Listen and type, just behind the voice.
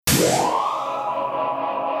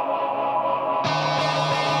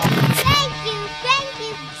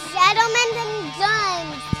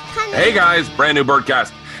Hey guys, brand new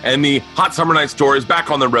Birdcast. And the Hot Summer Night Tour is back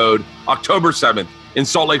on the road October 7th in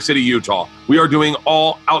Salt Lake City, Utah. We are doing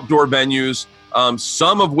all outdoor venues,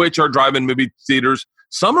 some of which are drive-in movie theaters,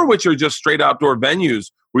 some of which are just straight outdoor venues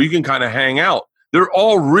where you can kind of hang out. They're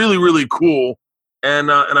all really, really cool.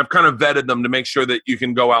 And I've kind of vetted them to make sure that you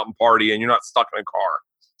can go out and party and you're not stuck in a car.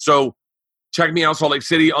 So check me out, Salt Lake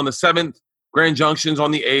City on the 7th, Grand Junction's on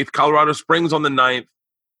the 8th, Colorado Springs on the 9th,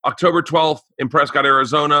 October 12th in Prescott,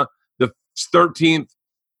 Arizona, the 13th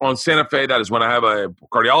on Santa Fe. That is when I have a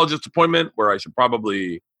cardiologist appointment where I should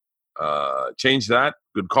probably change that.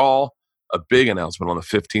 Good call. A big announcement on the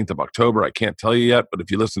 15th of October. I can't tell you yet, but if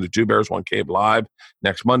you listen to Two Bears, One Cave live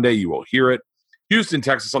next Monday, you will hear it. Houston,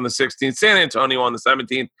 Texas on the 16th, San Antonio on the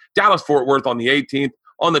 17th, Dallas, Fort Worth on the 18th,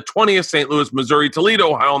 on the 20th, St. Louis, Missouri,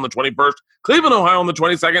 Toledo, Ohio on the 21st, Cleveland, Ohio on the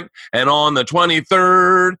 22nd, and on the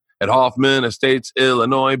 23rd at Hoffman Estates,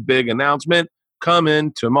 Illinois. Big announcement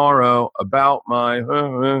coming tomorrow about my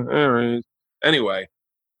anyway.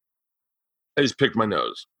 I just picked my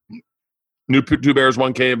nose. New Two Bears,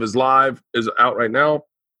 One Cave is out right now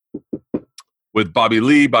with Bobby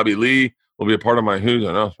Lee. Bobby Lee will be a part of my Who's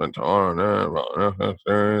announcement and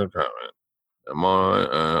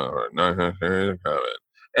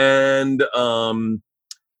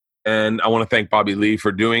I want to thank Bobby Lee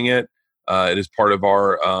for doing it. It is part of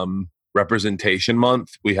our representation month.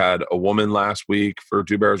 We had a woman last week for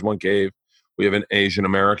Two Bears, One Cave. We have an Asian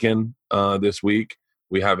American this week.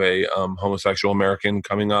 We have a homosexual American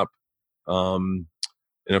coming up in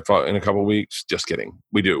a couple of weeks. Just kidding.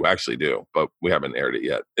 We actually do, but we haven't aired it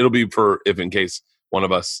yet. It'll be for if in case one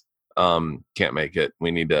of us can't make it,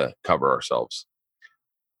 we need to cover ourselves.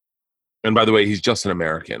 And by the way, he's just an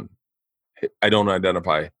American. I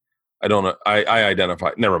identify.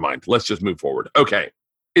 Never mind. Let's just move forward. Okay.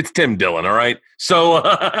 It's Tim Dillon. All right. So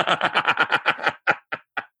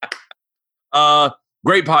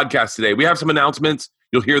great podcast today. We have some announcements.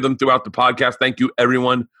 You'll hear them throughout the podcast. Thank you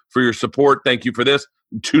everyone for your support. Thank you for this.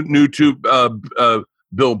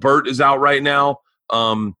 Bill Burt is out right now.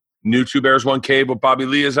 New Two Bears, One Cave with Bobby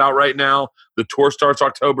Lee is out right now. The tour starts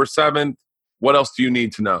October 7th. What else do you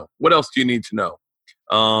need to know?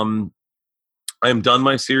 I am done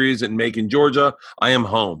my series in Macon, Georgia. I am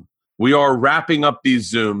home. We are wrapping up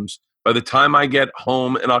these Zooms. By the time I get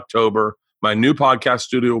home in October, my new podcast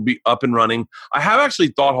studio will be up and running. I have actually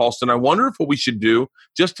thought, Halston, I wonder if what we should do,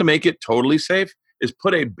 just to make it totally safe, is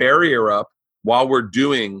put a barrier up while we're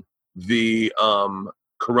doing the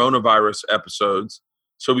coronavirus episodes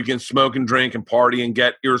so we can smoke and drink and party and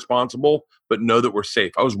get irresponsible, but know that we're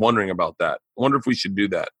safe. I was wondering about that. I wonder if we should do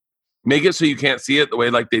that. Make it so you can't see it the way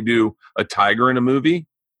like they do a tiger in a movie,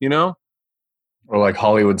 you know? Or like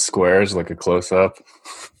Hollywood Squares, like a close-up.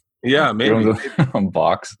 Yeah, maybe. On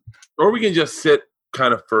box. Or we can just sit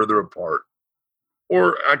kind of further apart.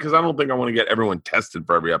 Or, because I don't think I want to get everyone tested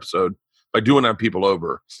for every episode by doing have people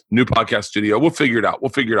over. New podcast studio. We'll figure it out. We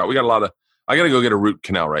got I got to go get a root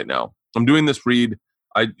canal right now. I'm doing this read.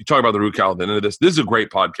 You talk about the root canal at the end of this. This is a great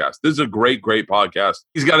podcast. This is a great, great podcast.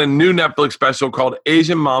 He's got a new Netflix special called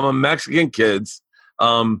Asian Mama, Mexican Kids.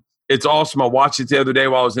 It's awesome. I watched it the other day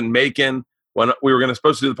while I was in Macon when we were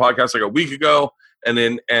supposed to do the podcast like a week ago. And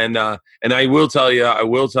I will tell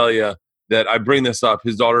you that I bring this up.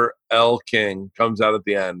 His daughter, Elle King, comes out at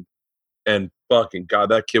the end. And fucking God,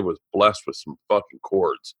 that kid was blessed with some fucking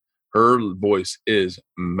chords. Her voice is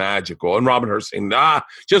magical. And Robin Hurst saying,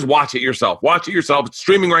 just watch it yourself. It's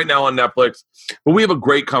streaming right now on Netflix. But we have a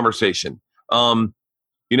great conversation. It's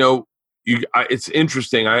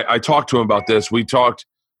interesting. I talked to him about this. We talked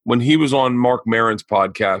when he was on Mark Maron's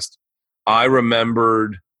podcast. I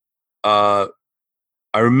remembered that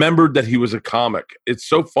he was a comic. It's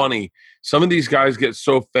so funny. Some of these guys get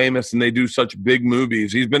so famous and they do such big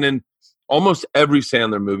movies. He's been in almost every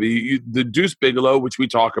Sandler movie. The Deuce Bigalow, which we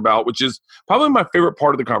talk about, which is probably my favorite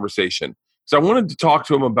part of the conversation. So I wanted to talk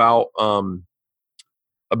to him about how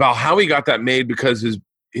he got that made because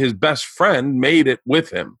his best friend made it with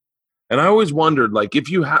him. And I always wondered, like, if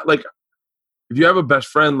you have a best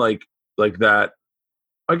friend like that,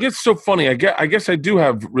 I guess it's so funny. I guess I do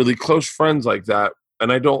have really close friends like that,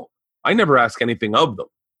 and I never ask anything of them.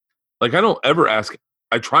 Like, I don't ever ask.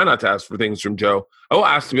 I try not to ask for things from Joe. I will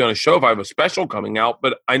ask to be on a show if I have a special coming out,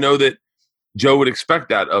 but I know that Joe would expect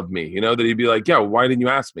that of me, that he'd be like, yeah, why didn't you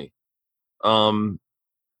ask me? But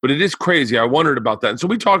it is crazy. I wondered about that. And so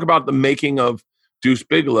we talk about the making of Deuce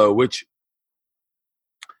Bigalow, which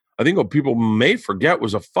I think what people may forget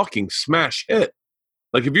was a fucking smash hit.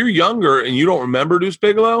 Like, if you're younger and you don't remember Deuce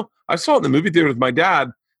Bigalow, I saw it in the movie theater with my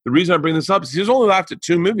dad. The reason I bring this up is he's only laughed at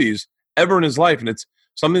 2 movies ever in his life, and it's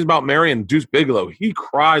Something About Mary and Deuce Bigelow. He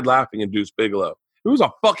cried laughing in Deuce Bigelow. It was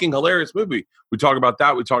a fucking hilarious movie. We talk about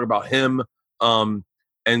that. We talk about him and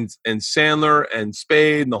Sandler and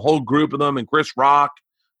Spade and the whole group of them and Chris Rock.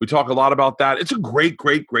 We talk a lot about that. It's a great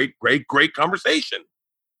conversation.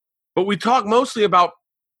 But we talk mostly about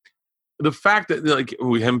the fact that like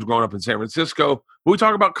him growing up in San Francisco. But we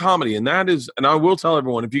talk about comedy, and that is, and I will tell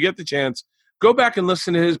everyone, if you get the chance, go back and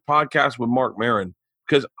listen to his podcast with Mark Maron,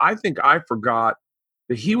 because I think I forgot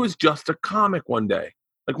that he was just a comic one day.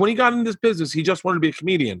 Like when he got into this business, he just wanted to be a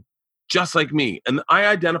comedian, just like me. And I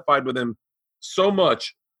identified with him so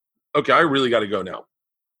much. Okay, I really got to go now.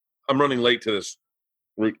 I'm running late to this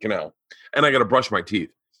root canal, and I got to brush my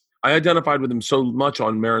teeth. I identified with him so much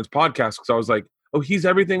on Maron's podcast because I was like, oh, he's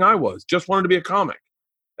everything I was. Just wanted to be a comic.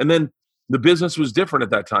 And then the business was different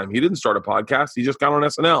at that time. He didn't start a podcast. He just got on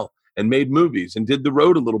SNL and made movies and did the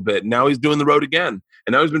road a little bit. And now he's doing the road again.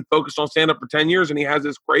 And now he's been focused on stand-up for 10 years, and he has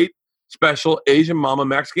this great special Asian Mama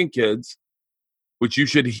Mexican Kids, which you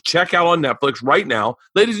should check out on Netflix right now.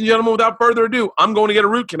 Ladies and gentlemen, without further ado, I'm going to get a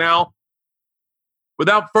root canal.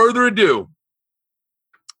 Without further ado,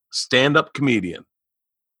 stand-up comedian,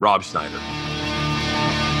 Rob Schneider.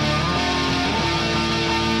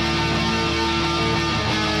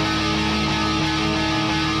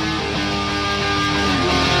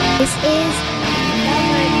 This is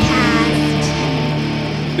Overcast.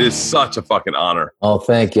 It is such a fucking honor. Oh,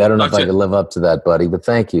 thank you. I don't know if I could live up to that, buddy, but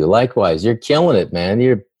thank you. Likewise, you're killing it, man.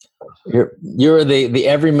 You're the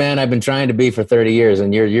everyman I've been trying to be for 30 years,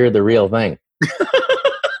 and you're the real thing.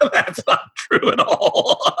 That's not true at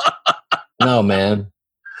all. No, man.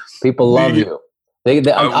 People love you.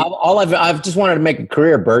 I've just wanted to make a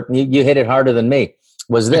career, Bert, and you hit it harder than me.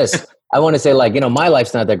 Was this? I want to say, like, my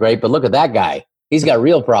life's not that great, but look at that guy. He's got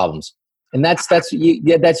real problems, and that's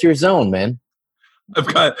your zone, man. I've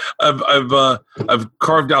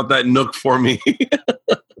carved out that nook for me.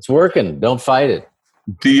 It's working. Don't fight it.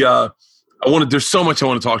 There's so much I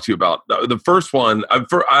want to talk to you about. The first one, I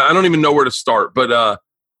don't even know where to start, but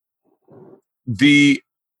it's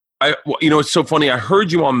so funny. I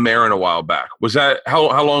heard you on Maron a while back. Was that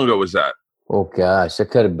how long ago was that? Oh gosh,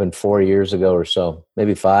 that could have been 4 years ago or so,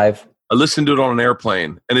 maybe 5. I listened to it on an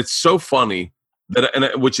airplane, and it's so funny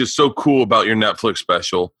which is so cool about your Netflix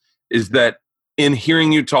special is that in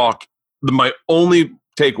hearing you talk, my only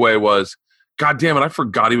takeaway was, God damn it, I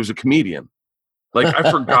forgot he was a comedian. Like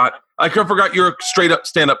I forgot you're a straight up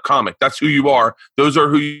stand-up comic. That's who you are. Those are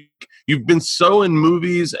who you've been so in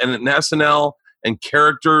movies and in SNL and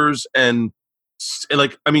characters and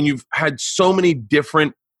like, I mean, you've worn so many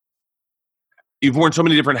different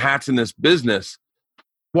hats in this business.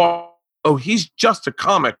 Well, he's just a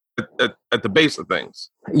comic at the base of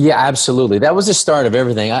things. Yeah, absolutely. That was the start of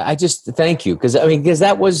everything. I just thank you because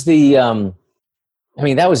that was that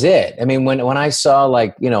was it. I mean, when I saw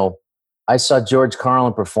I saw George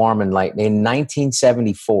Carlin perform in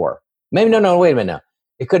 1974. Maybe no, wait a minute now.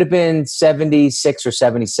 It could have been 76 or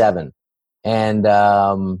 77. And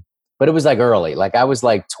but it was like early. Like I was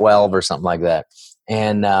like 12 or something like that.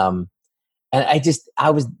 And I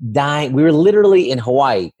was dying. We were literally in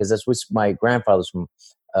Hawaii because that's what my grandfather's from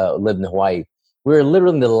lived in Hawaii. We were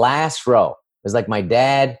literally in the last row. It was like my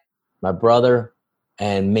dad, my brother,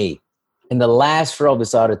 and me in the last row of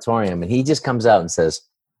this auditorium. And he just comes out and says,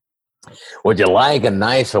 "Would you like a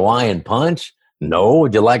nice Hawaiian punch? No.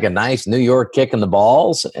 Would you like a nice New York kick in the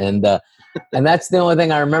balls?" And that's the only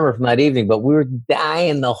thing I remember from that evening. But we were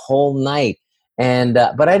dying the whole night. And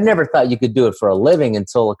but I never thought you could do it for a living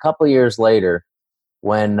until a couple of years later,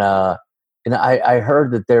 when I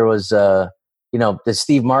heard that there was that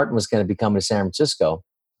Steve Martin was going to be coming to San Francisco.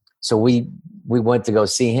 So we went to go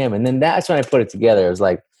see him, and then that's when I put it together. It was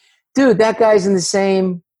like, dude, that guy's in the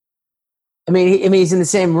same. I mean, he's in the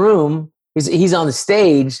same room. He's on the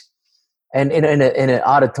stage, and in an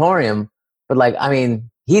auditorium. But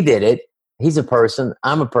he did it. He's a person.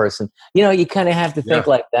 I'm a person. You kind of have to think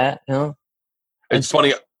like that. It's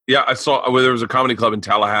funny. Yeah, I saw where there was a comedy club in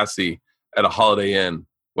Tallahassee at a Holiday Inn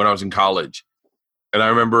when I was in college. And I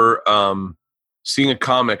remember seeing a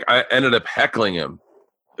comic. I ended up heckling him.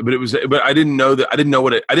 But I didn't know that. I didn't know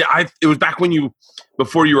what it was back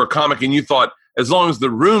before you were a comic and you thought, as long as the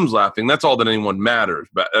room's laughing, that's all that anyone matters.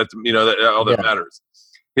 But that's, all that matters.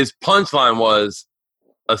 His punchline was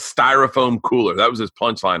a styrofoam cooler. That was his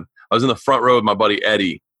punchline. I was in the front row with my buddy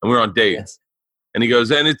Eddie, and we were on dates. Yes. And he goes,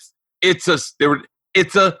 and it's a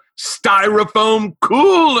styrofoam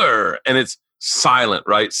cooler, and it's silent,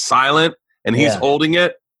 right? Silent, and he's holding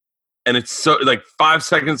it, and it's so like 5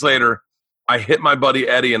 seconds later, I hit my buddy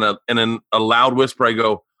Eddie in a loud whisper. I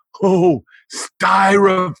go, "Oh,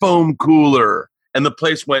 styrofoam cooler," and the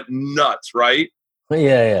place went nuts, right?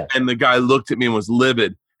 Yeah. And the guy looked at me and was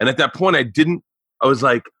livid. And at that point, I was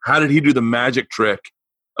like, how did he do the magic trick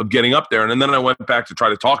of getting up there? And then I went back to try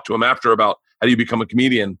to talk to him after about how do you become a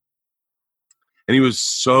comedian? And he was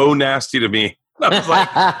so nasty to me. I was like,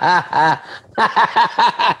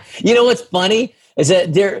 you know what's funny is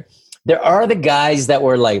that there are the guys that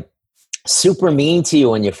were like super mean to you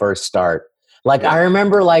when you first start. Like I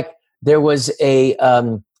remember, like there was I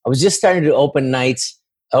was just starting to do open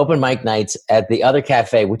mic nights at the other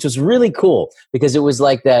cafe, which was really cool because it was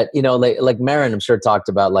like that, you know, like Marin, I'm sure talked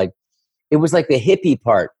about, like it was like the hippie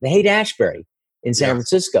part, the Haight-Ashbury in San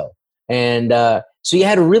Francisco, and so you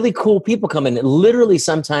had really cool people come in. Literally,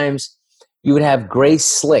 sometimes you would have Grace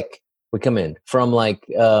Slick would come in from like,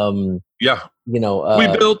 you know,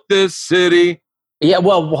 we built this city. Yeah,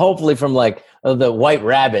 well, hopefully from like the White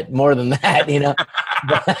Rabbit, more than that, you know.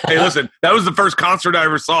 Hey, listen, that was the first concert I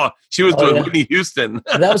ever saw. She was doing Whitney Houston.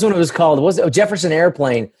 That was when it was called. It was Jefferson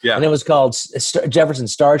Airplane, and it was called Jefferson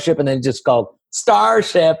Starship, and then just called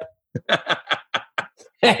Starship.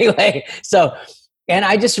 Anyway, so, and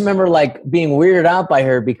I just remember like being weirded out by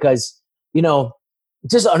her because, you know,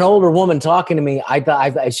 just an older woman talking to me. I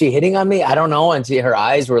thought, is she hitting on me? I don't know. And her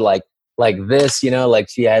eyes were like this, you know, like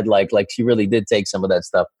she had like she really did take some of that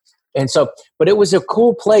stuff. And so, but it was a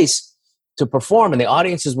cool place to perform, and the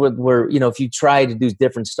audiences were, you know, if you tried to do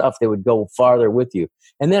different stuff, they would go farther with you.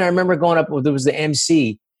 And then I remember going up, there was the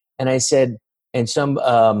MC, and I said, and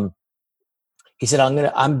he said,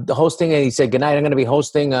 I'm hosting, and he said, good night, I'm going to be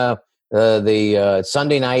hosting the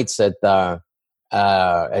Sunday nights at the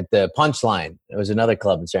Punchline. It was another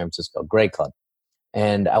club in San Francisco, great club.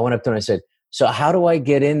 And I went up to him and I said, so how do I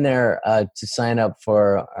get in there to sign up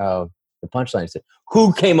for the Punchline? He said,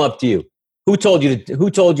 who came up to you? Who told you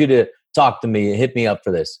to talk to me and hit me up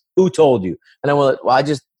for this? Who told you? And I went, well, I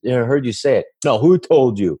just heard you say it. No, who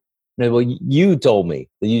told you? And I went, well, you told me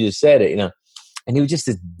that you just said it, you know. And he was just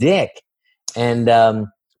a dick. And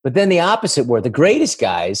but then the opposite were the greatest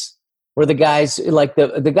guys were the guys like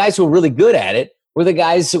the guys who were really good at it were the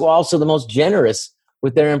guys who were also the most generous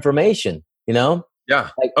with their information, you know? Yeah.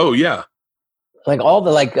 Like, oh yeah. Like all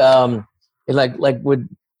the like when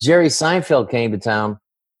Jerry Seinfeld came to town,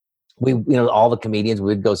 we, you know, all the comedians,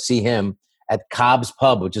 we'd go see him at Cobb's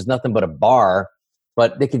Pub, which is nothing but a bar,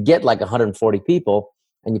 but they could get like 140 people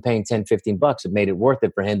and you're paying $10-15. It made it worth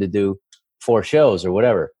it for him to do 4 shows or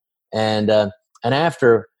whatever. And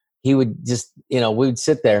after he would just, you know, we'd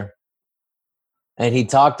sit there and he'd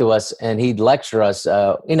talk to us and he'd lecture us,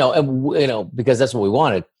 you know, because that's what we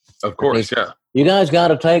wanted. Of course. Yeah. You guys got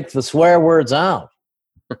to take the swear words out.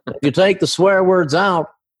 If you take the swear words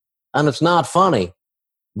out and it's not funny,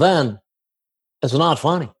 then it's not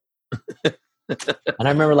funny. And I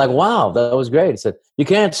remember like, wow, that was great. He said, you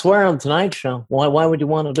can't swear on Tonight Show. Why would you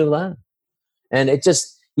want to do that? And it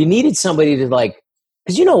just, you needed somebody to like,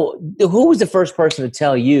 because, you know, who was the first person to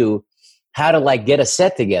tell you how to like get a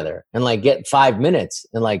set together and like get 5 minutes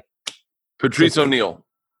and like Patrice O'Neill.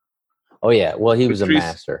 Oh yeah, well he was a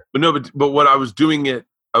master. But what I was doing it.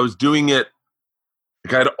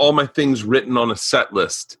 Like I had all my things written on a set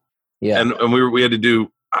list. Yeah, and we had to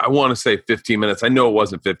do. I want to say 15 minutes. I know it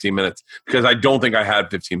wasn't 15 minutes because I don't think I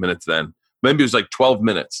had 15 minutes then. Maybe it was like 12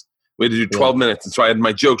 minutes. We had to do 12 minutes, and so I had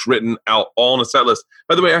my jokes written out all on a set list.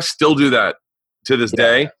 By the way, I still do that to this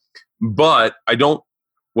day, but I don't.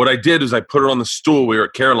 What I did is I put it on the stool. We were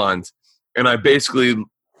at Caroline's, and I basically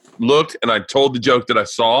looked and I told the joke that I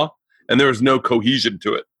saw. And there was no cohesion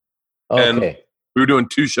to it. Okay. And we were doing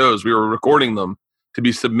 2 shows. We were recording them to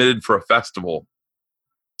be submitted for a festival,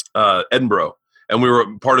 Edinburgh. And we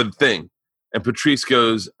were part of the thing. And Patrice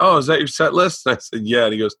goes, oh, is that your set list? And I said, yeah.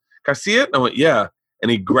 And he goes, can I see it? And I went, yeah.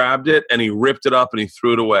 And he grabbed it and he ripped it up and he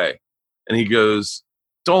threw it away. And he goes,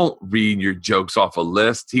 don't read your jokes off a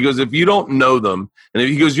list. He goes, if you don't know them, and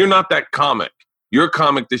he goes, you're not that comic. You're a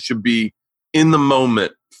comic that should be in the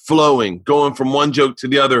moment, flowing, going from one joke to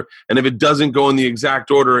the other. And if it doesn't go in the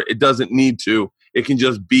exact order, it doesn't need to. It can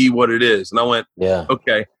just be what it is. And I went, yeah,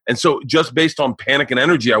 okay. And so just based on panic and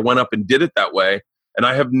energy, I went up and did it that way. And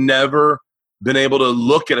I have never been able to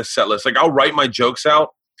look at a set list. Like I'll write my jokes out.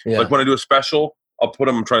 Yeah. Like when I do a special, I'll put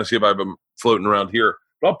them, I'm trying to see if I have them floating around here,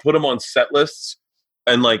 but I'll put them on set lists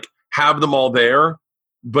and like have them all there.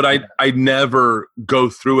 But I never go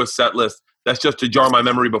through a set list. That's just to jar my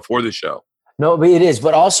memory before the show. No, but it is.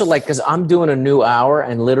 But also, like, because I'm doing a new hour,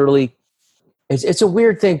 and literally, it's a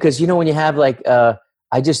weird thing because, you know, when you have like,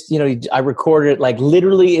 I just, you know, I recorded it like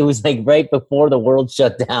literally, it was like right before the world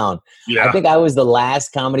shut down. Yeah. I think I was the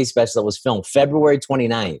last comedy special that was filmed February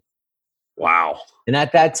 29th. Wow. And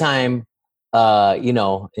at that time,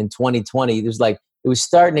 in 2020, it was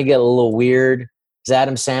starting to get a little weird. Because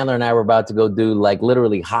Adam Sandler and I were about to go do like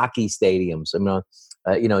literally hockey stadiums.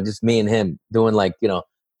 Just me and him doing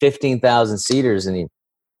 15,000 seaters. And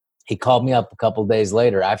he called me up a couple of days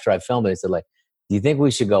later after I filmed it. He said, like, do you think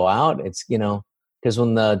we should go out? It's, because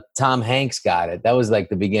when the Tom Hanks got it, that was like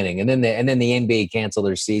the beginning. And then the NBA canceled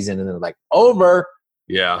their season and they're like, over.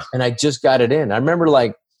 Yeah. And I just got it in. I remember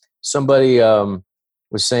like somebody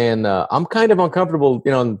was saying, I'm kind of uncomfortable,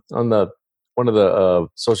 on one of the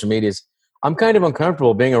social medias. I'm kind of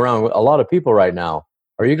uncomfortable being around a lot of people right now.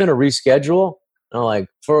 Are you going to reschedule? And I'm like,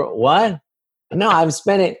 for what? No, I've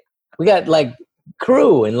spent it. We got like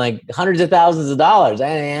crew and like hundreds of thousands of dollars.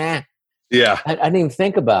 Yeah. I didn't even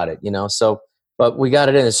think about it, So, but we got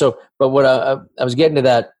it in. So, but what I was getting to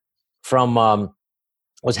that from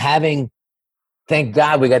was having. Thank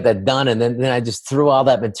God we got that done, and then I just threw all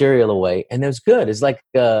that material away, and it was good. It's like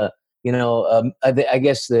I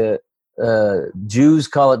guess the Jews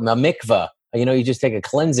call it a mikvah. You just take a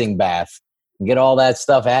cleansing bath and get all that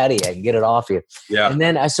stuff out of you and get it off you. Yeah. And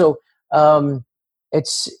then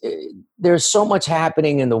there's so much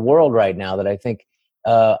happening in the world right now that I think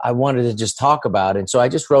I wanted to just talk about, and so I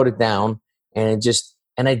just wrote it down, and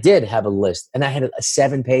I did have a list, and I had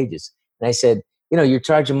 7 pages, and I said, you're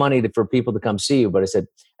charging money for people to come see you, but I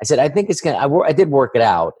said, I think it's gonna. I did work it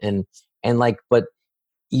out, and but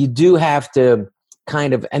you do have to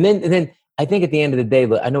kind of, and then I think at the end of the day,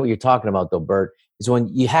 I know what you're talking about though, Bert, is when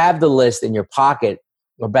you have the list in your pocket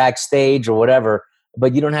or backstage or whatever,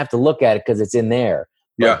 but you don't have to look at it because it's in there.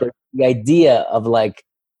 Yeah. But the idea of like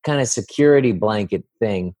kind of security blanket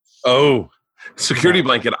thing. Oh, security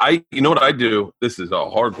blanket. You know what I do? This is a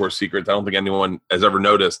hardcore secret. I don't think anyone has ever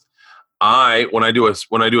noticed. When I do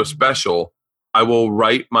a special, I will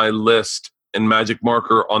write my list in magic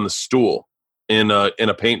marker on the stool in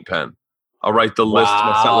a paint pen. I'll write the list.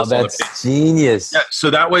 Wow, that's genius. Yeah,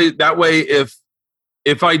 so that way,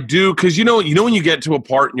 if I do, because you know when you get to a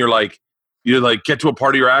part and you're like get to a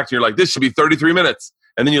part of your act and you're like, this should be 33 minutes,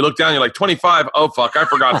 and then you look down, you're like 25. Oh fuck, I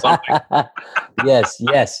forgot something. Yes.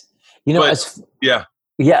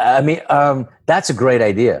 Yeah. I mean, that's a great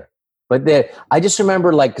idea. But I just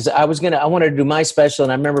remember, because I wanted to do my special,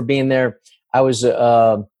 and I remember being there. I was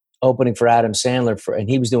opening for Adam Sandler, and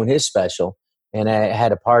he was doing his special, and I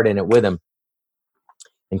had a part in it with him.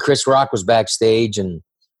 And Chris Rock was backstage, and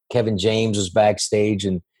Kevin James was backstage,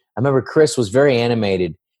 and I remember Chris was very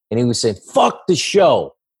animated, and he was saying, "Fuck the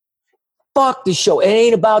show, fuck the show. It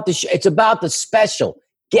ain't about the show. It's about the special.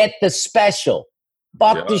 Get the special.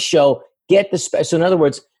 Fuck the show. Get the special." So in other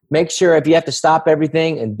words, make sure if you have to stop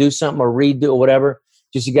everything and do something or redo or whatever,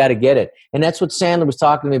 just you got to get it. And that's what Sandler was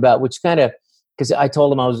talking to me about, which kind of, because I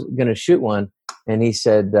told him I was going to shoot one, and he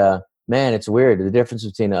said, man, it's weird, the difference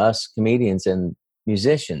between us comedians and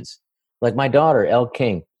musicians. Like my daughter, Elle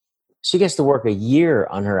King, she gets to work a year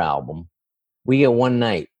on her album. We get one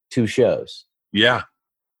night, 2 shows. Yeah.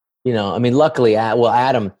 I mean, luckily,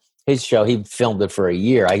 Adam, his show, he filmed it for a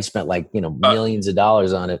year. He spent millions of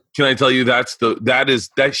dollars on it. Can I tell you so does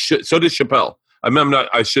Chappelle.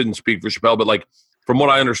 I shouldn't speak for Chappelle, but from what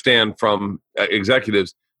I understand from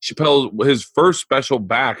executives, Chappelle, his first special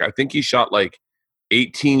back, I think he shot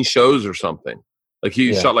 18 shows or something.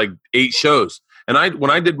 He shot 8 shows. And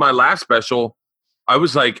when I did my last special, I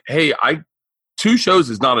was like, hey, 2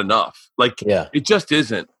 shows is not enough. It just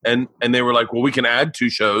isn't. And they were like, well, we can add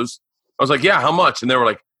 2 shows. I was like, yeah, how much? And they were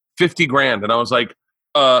like, $50,000. And I was like,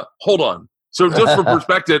 hold on. So just for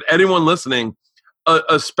perspective, anyone listening,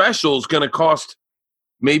 a special is going to cost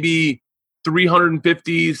maybe $350,000,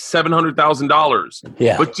 $700,000.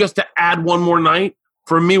 Yeah. But just to add one more night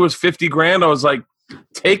for me was $50,000. I was like,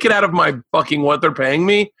 take it out of my fucking what they're paying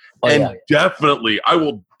me. Definitely I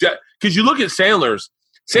will. Because you look at Sandler's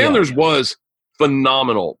was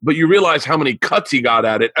phenomenal, but you realize how many cuts he got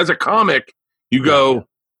at it. As a comic, you go,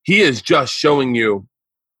 he is just showing you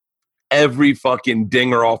every fucking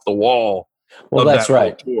dinger off the wall. Well, that's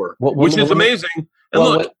right. Tour, which is amazing. And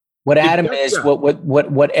look, what Adam is,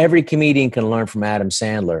 what every comedian can learn from Adam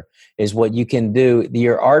Sandler is what you can do.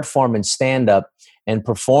 Your art form and stand up and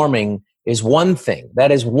performing is one thing.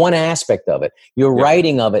 That is one aspect of it. Your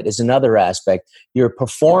writing of it is another aspect. Your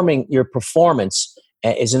performance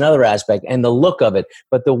is another aspect, and the look of it.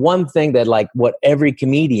 But the one thing that, what every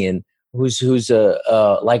comedian who's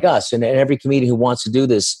like us, and every comedian who wants to do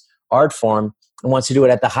this art form and wants to do it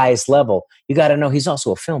at the highest level, you got to know he's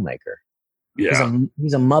also a filmmaker. Yeah,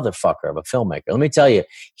 he's a motherfucker of a filmmaker. Let me tell you,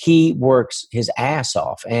 he works his ass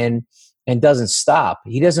off and doesn't stop.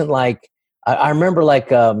 He doesn't I remember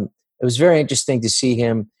it was very interesting to see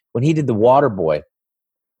him when he did The Waterboy.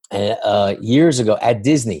 years ago at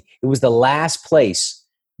Disney. It was the last place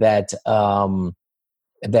that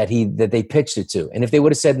they pitched it to. And if they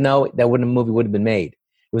would have said no, movie would have been made.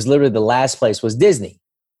 It was literally the last place was Disney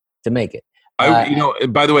to make it.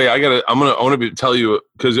 By the way, I want to tell you,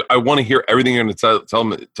 because I want to hear everything you're going to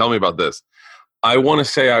tell me about this. I want to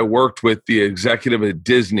say I worked with the executive at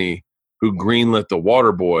Disney who greenlit The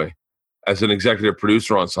Waterboy as an executive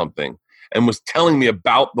producer on something, and was telling me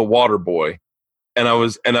about The Waterboy. And I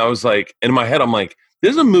was like, in my head, I'm like,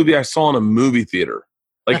 this is a movie I saw in a movie theater.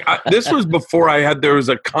 Like this was before there was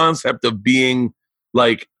a concept of being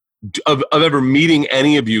like, of ever meeting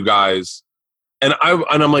any of you guys. And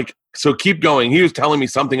I'm like, so keep going. He was telling me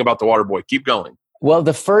something about The Waterboy. Keep going. Well,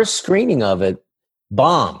 the first screening of it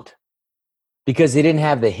bombed because they didn't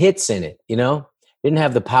have the hits in it, didn't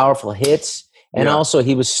have the powerful hits. And also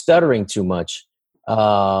he was stuttering too much.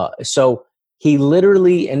 So he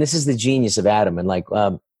literally, and this is the genius of Adam, and like,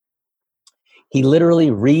 he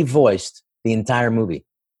literally revoiced the entire movie,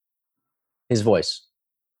 his voice,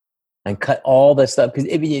 and cut all that stuff because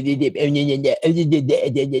it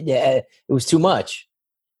was too much.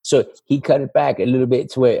 So he cut it back a little bit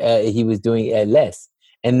to where he was doing less.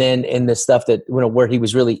 And then in the stuff that, where he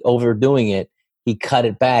was really overdoing it, he cut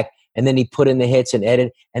it back. And then he put in the hits and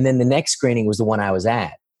edit. And then the next screening was the one I was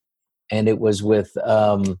at. And it was with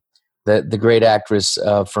the great actress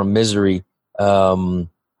from Misery. Come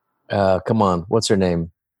on, what's her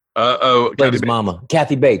name? Played his mama.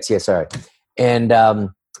 Kathy Bates, yeah, sorry. And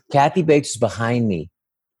Kathy Bates was behind me,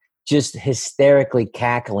 just hysterically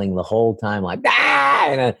cackling the whole time, like,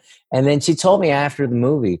 and then she told me after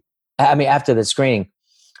the screening,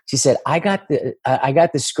 she said, I got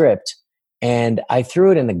the script and I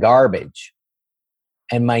threw it in the garbage.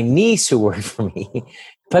 And my niece, who worked for me,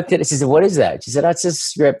 picked it. She said, what is that? She said, that's a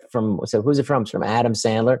script from, I said, who's it from? It's from Adam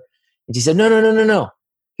Sandler. And she said, no.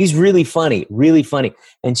 He's really funny, really funny.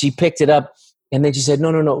 And she picked it up. And then she said,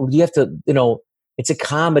 no. You have to, it's a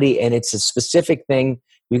comedy and it's a specific thing.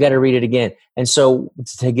 You got to read it again. And so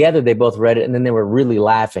together they both read it and then they were really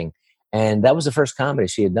laughing. And that was the first comedy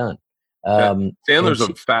she had done. Sandler's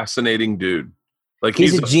a fascinating dude. Like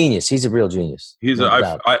he's a genius. He's a real genius.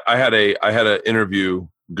 I had an interview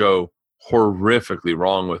go horrifically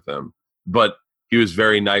wrong with him, but he was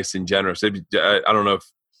very nice and generous. I don't know if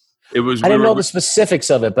it was. I didn't know the specifics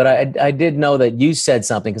of it, but I did know that you said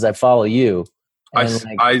something because I follow you.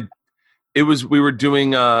 We were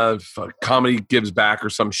doing Comedy Gives Back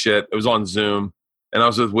or some shit. It was on Zoom, and I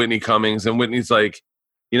was with Whitney Cummings, and Whitney's like,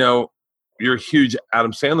 you're a huge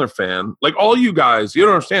Adam Sandler fan. Like all you guys, you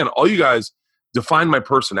don't understand. All you guys define my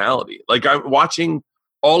personality. Like I'm watching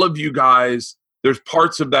all of you guys. There's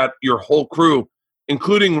parts of that, your whole crew,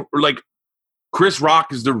 including like Chris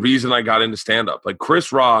Rock is the reason I got into stand-up. Like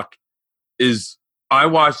Chris Rock I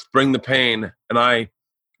watched Bring the Pain, and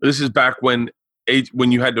this is back when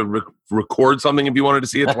you had to record something if you wanted to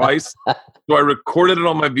see it twice. So I recorded it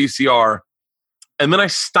on my VCR, and then I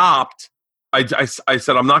stopped. I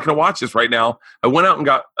said, I'm not going to watch this right now. I went out and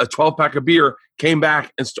got a 12-pack of beer, came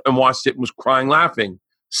back and watched it and was crying, laughing.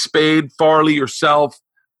 Spade, Farley, yourself,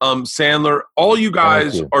 Sandler, all you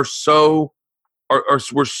guys were so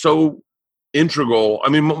integral. I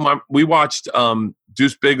mean, we watched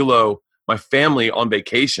Deuce Bigalow, my family, on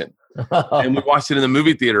vacation. And we watched it in the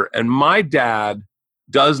movie theater. And my dad's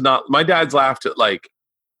laughed at like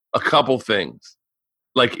a couple things.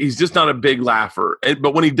 Like he's just not a big laugher.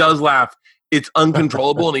 But when he does laugh, it's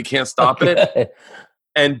uncontrollable and he can't stop it.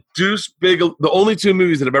 And Deuce Bigalow, the only two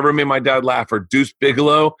movies that have ever made my dad laugh are Deuce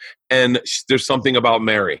Bigalow and There's Something About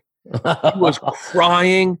Mary. He was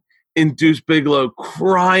crying in Deuce Bigalow,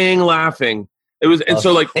 crying, laughing. It was, and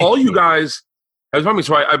so like all you guys, I was funny.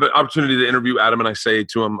 So I have an opportunity to interview Adam, and I say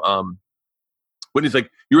to him, Whitney's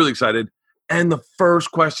like, "You're really excited." And the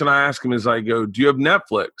first question I ask him is, I go, "Do you have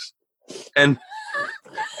Netflix?" And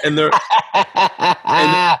they're,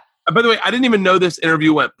 and by the way, I didn't even know this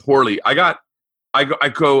interview went poorly. I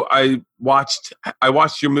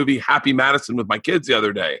watched your movie Happy Madison with my kids the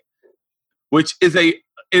other day, which is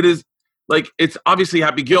it's obviously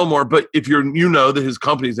Happy Gilmore, but if that his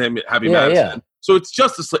company's name is Happy Madison. Yeah. So it's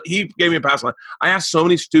just he gave me a pass line. I asked so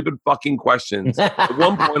many stupid fucking questions. At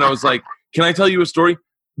one point I was like, can I tell you a story?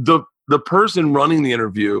 The person running the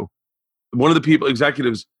interview, one of the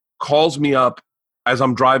executives calls me up as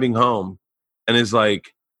I'm driving home and is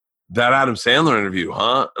like, that Adam Sandler interview,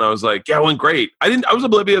 huh? And I was like, yeah, it went great. I was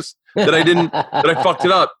oblivious that I fucked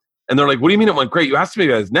it up. And they're like, what do you mean it went great? You asked me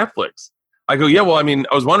about Netflix. I go, yeah, well, I mean,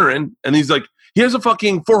 I was wondering. And he's like, he has a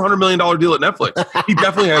fucking $400 million deal at Netflix. He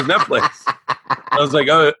definitely has Netflix. I was like,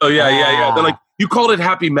 oh yeah. They're like, you called it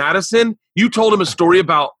Happy Madison? You told him a story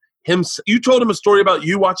about you told him a story about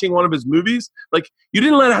you watching one of his movies. Like, you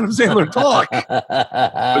didn't let Adam Sandler talk.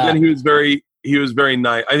 But then he was very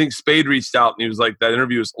nice. I think Spade reached out and he was like, that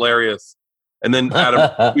interview was hilarious. And then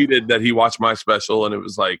Adam tweeted that he watched my special, and it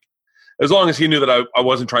was like, as long as he knew that I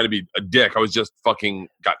wasn't trying to be a dick, I was just fucking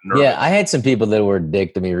got nervous. Yeah, I had some people that were a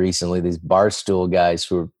dick to me recently. These Barstool guys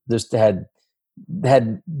who were just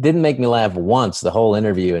didn't make me laugh once the whole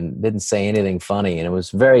interview and didn't say anything funny, and it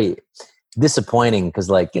was very disappointing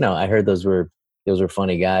because, like, you know, I heard those were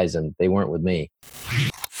funny guys and they weren't with me.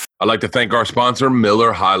 I'd like to thank our sponsor,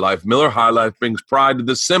 Miller High Life. Miller High Life brings pride to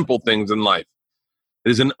the simple things in life. It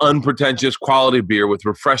is an unpretentious quality beer with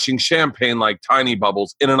refreshing champagne-like tiny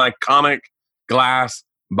bubbles in an iconic glass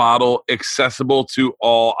bottle, accessible to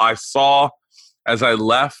all. I saw as I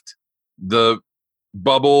left the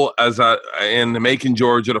bubble in Macon,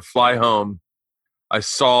 Georgia, to fly home, I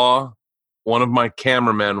saw one of my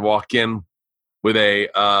cameramen walk in with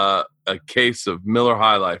a case of Miller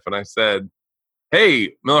High Life, and I said,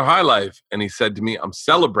 "Hey, Miller High Life," and he said to me, "I'm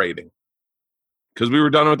celebrating," because we were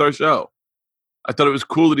done with our show. I thought it was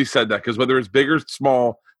cool that he said that, because whether it's big or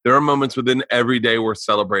small, there are moments within every day worth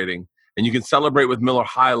celebrating. And you can celebrate with Miller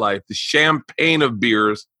High Life, the champagne of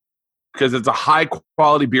beers, because it's a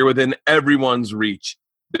high-quality beer within everyone's reach.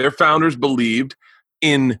 Their founders believed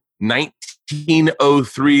in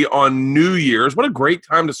 1903 on New Year's. What a great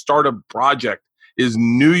time to start a project is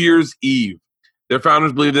New Year's Eve. Their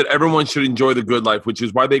founders believed that everyone should enjoy the good life, which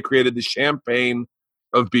is why they created the champagne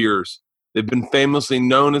of beers. They've been famously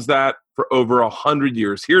known as that for over 100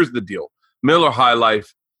 years. Here's the deal. Miller High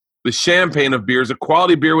Life, the champagne of beers, a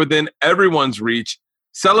quality beer within everyone's reach.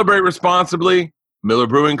 Celebrate responsibly. Miller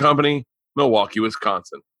Brewing Company, Milwaukee,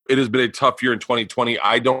 Wisconsin. It has been a tough year in 2020.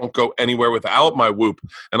 I don't go anywhere without my Whoop,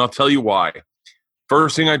 and I'll tell you why.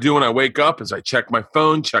 First thing I do when I wake up is I check my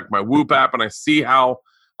phone, check my Whoop app, and I see how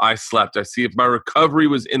I slept. I see if my recovery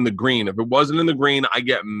was in the green. If it wasn't in the green, I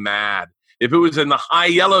get mad. If it was in the high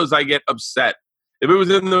yellows, I get upset. If it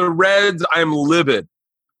was in the reds, I am livid.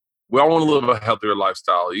 We all want to live a healthier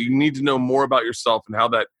lifestyle. You need to know more about yourself and how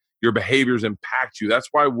that your behaviors impact you. That's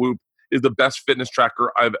why Whoop is the best fitness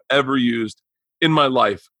tracker I've ever used in my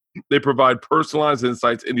life. They provide personalized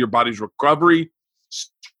insights into your body's recovery,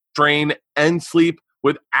 strain, and sleep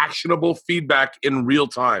with actionable feedback in real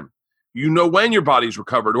time. You know when your body's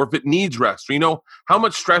recovered or if it needs rest, or you know how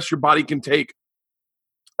much stress your body can take.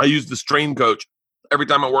 I use the Strain Coach every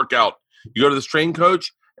time I work out. You go to the Strain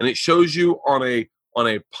Coach, and it shows you on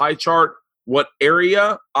a pie chart what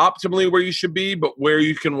area optimally where you should be, but where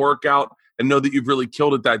you can work out and know that you've really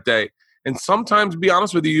killed it that day. And sometimes, to be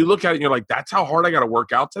honest with you, you look at it and you're like, that's how hard I got to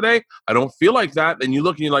work out today? I don't feel like that. Then you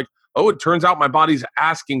look and you're like, oh, it turns out my body's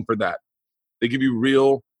asking for that. They give you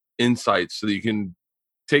real insights so that you can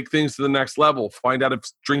take things to the next level, find out if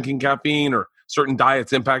drinking caffeine or certain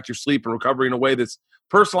diets impact your sleep and recovery in a way that's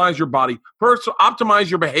personalize your body,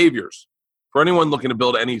 optimize your behaviors. For anyone looking to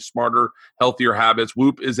build any smarter, healthier habits,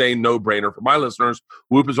 Whoop is a no-brainer. For my listeners,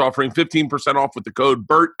 Whoop is offering 15% off with the code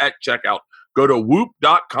BERT at checkout. Go to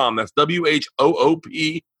whoop.com, that's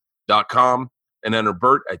WHOOP.com, and enter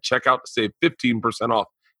BERT at checkout to save 15% off.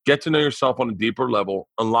 Get to know yourself on a deeper level.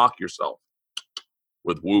 Unlock yourself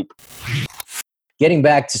with Whoop. Getting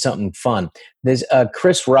back to something fun, there's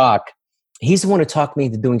Chris Rock. He's the one who talked me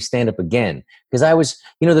into doing stand-up again. Because I was,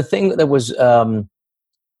 the thing that was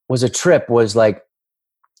a trip was like,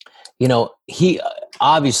 he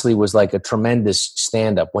obviously was like a tremendous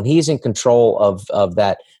stand-up. When he's in control of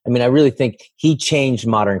that, I mean, I really think he changed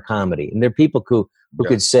modern comedy. And there are people who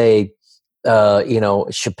could say,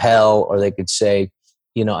 Chappelle, or they could say,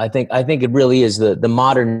 I think it really is the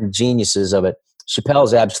modern geniuses of it. Chappelle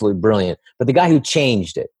is absolutely brilliant. But the guy who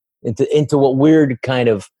changed it into what weird kind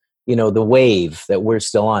of, the wave that we're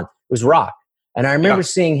still on was Rock. And I remember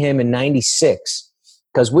seeing him in 96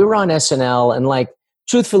 because we were on SNL, and like,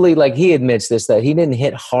 truthfully, like he admits this, that he didn't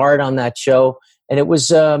hit hard on that show. And it was,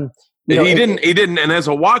 he didn't. And as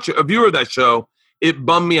a viewer of that show, it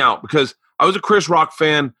bummed me out because I was a Chris Rock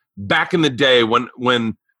fan back in the day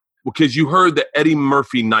because you heard that Eddie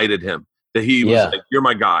Murphy knighted him, that he was like, you're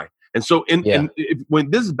my guy. And so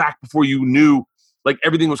when this is back before you knew, like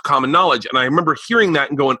everything was common knowledge. And I remember hearing that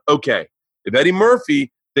and going, okay, if Eddie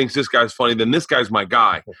Murphy thinks this guy's funny, then this guy's my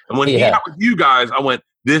guy. And when he got with you guys, I went,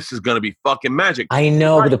 this is going to be fucking magic. I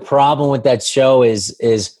know, but the problem with that show is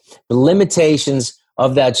the limitations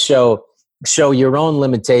of that show your own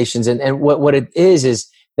limitations. And what it is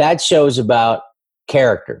that show's about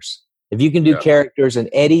characters. If you can do characters, and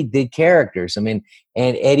Eddie did characters. I mean,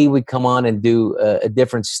 and Eddie would come on and do a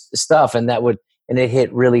different stuff, and it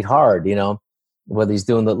hit really hard, whether he's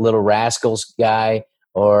doing the Little Rascals guy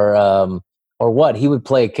or what he would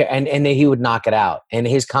play, and then he would knock it out, and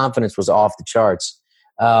his confidence was off the charts.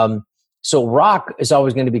 So Rock is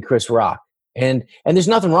always going to be Chris Rock, and there's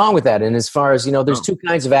nothing wrong with that. And as far as there's two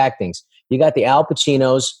kinds of actings. You got the Al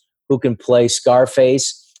Pacinos who can play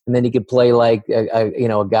Scarface, and then he could play like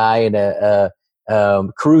a guy in a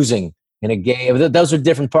cruising in a gay. Those are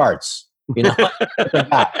different parts.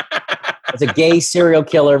 It's a gay serial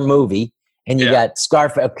killer movie, and you got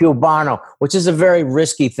Scarface, Cubano, which is a very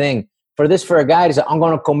risky thing for a guy to say, I'm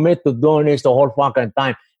going to commit to doing this the whole fucking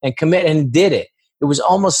time, and commit, and did it. It was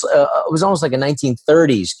almost like a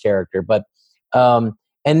 1930s character, but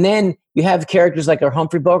and then you have characters like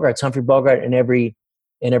Humphrey Bogart in every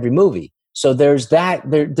movie. So there's that.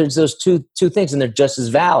 There's those two things, and they're just as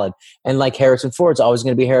valid. And like Harrison Ford's always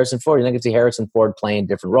going to be Harrison Ford. You're not going to see Harrison Ford playing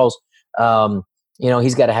different roles.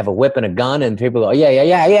 He's got to have a whip and a gun, and people go, yeah,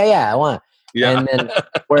 I want. Yeah. And then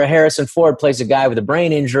where Harrison Ford plays a guy with a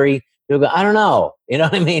brain injury, people go, I don't know. You know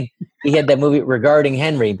what I mean? He had that movie Regarding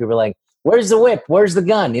Henry. And people are like, where's the whip? Where's the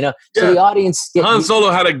gun? So the audience. Han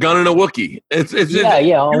Solo had a gun and a Wookiee. It's just,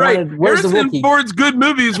 you're right. Harrison Ford's good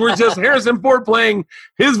movies were just Harrison Ford playing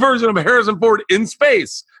his version of Harrison Ford in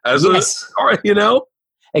space.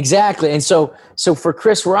 Exactly. And so for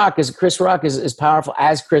Chris Rock is powerful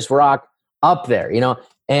as Chris Rock up there,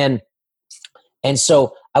 and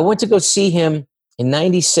so I went to go see him in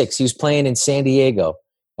 '96. He was playing in San Diego,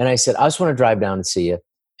 and I said, I just want to drive down and see you.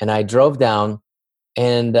 And I drove down.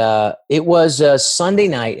 And it was a Sunday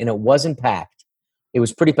night, and it wasn't packed. It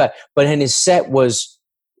was pretty packed, but his set was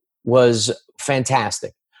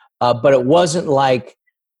fantastic. But it wasn't like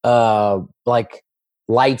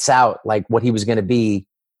lights out, like what he was going to be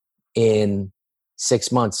in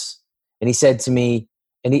 6 months. And he said to me,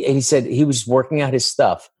 and he said he was working out his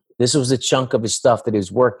stuff. This was a chunk of his stuff that he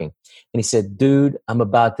was working. And he said, dude,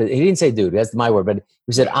 he didn't say dude, that's my word, but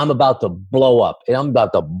he said, I'm about to blow up. And I'm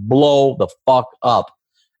about to blow the fuck up.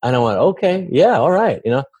 And I went, okay, yeah, all right.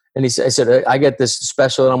 And I said, I get this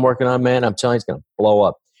special that I'm working on, man. I'm telling you, it's going to blow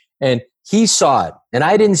up. And he saw it. And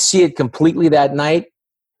I didn't see it completely that night.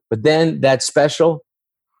 But then that special,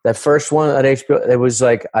 that first one at HBO, it was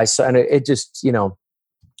like, I saw, and it just,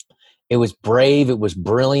 it was brave. It was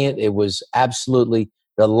brilliant. It was absolutely,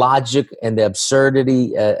 the logic and the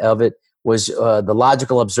absurdity of it was the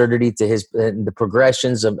logical absurdity to the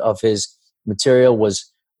progressions of his material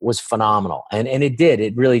was phenomenal. And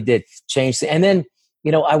it really did change. And then,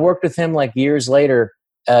 I worked with him like years later,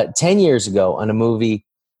 10 years ago on a movie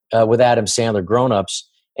with Adam Sandler, Grown Ups.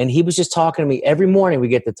 And he was just talking to me every morning. We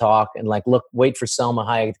get to talk and wait for Selma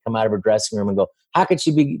Hayek to come out of her dressing room and go, how could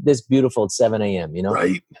she be this beautiful at 7 a.m.,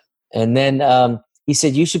 Right. And then he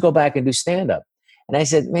said, you should go back and do stand-up. And I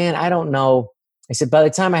said, man, I don't know. I said, by the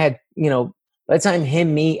time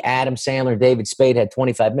him, me, Adam Sandler, David Spade had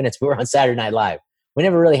 25 minutes, we were on Saturday Night Live. We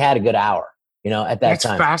never really had a good hour, at that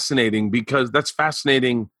time. That's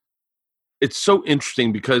fascinating. It's so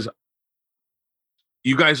interesting because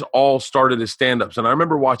you guys all started as stand-ups. And I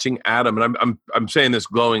remember watching Adam, and I'm saying this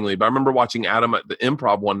glowingly, but I remember watching Adam at the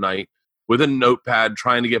Improv one night with a notepad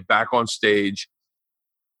trying to get back on stage.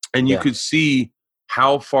 And you could see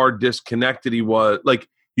how far disconnected he was. Like,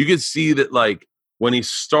 you could see that, like, when he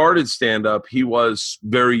started stand-up, he was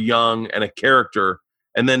very young and a character.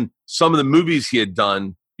 And then some of the movies he had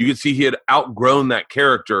done, you could see he had outgrown that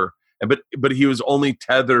character. But he was only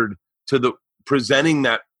tethered to the presenting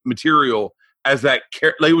that material as that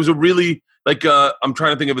character. Like, it was a really, like, I'm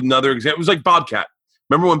trying to think of another example. It was like Bobcat.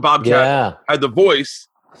 Remember when Bobcat had the voice,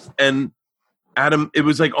 and Adam, it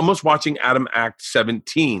was like almost watching Adam act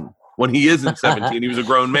 17. When he isn't 17, he was a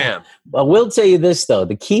grown man. Well, we'll tell you this, though.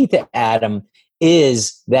 The key to Adam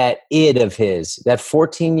is that id of his, that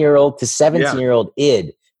 14-year-old to 17-year-old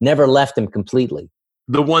id never left him completely.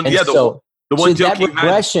 The one, and the one that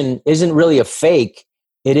regression isn't really a fake.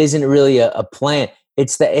 It isn't really a plan.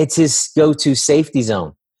 It's his go-to safety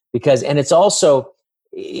zone and it's also,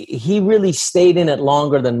 he really stayed in it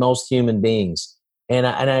longer than most human beings. And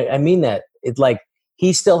I mean that. It's like,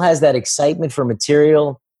 he still has that excitement for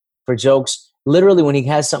material, for jokes. Literally, when he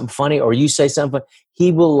has something funny or you say something,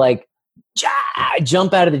 he will like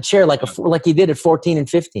jump out of the chair like he did at 14 and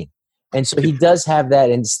 15. And so he does have that,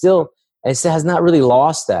 and still has not really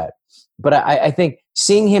lost that. But I think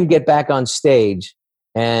seeing him get back on stage,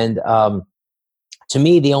 and to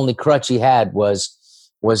me, the only crutch he had was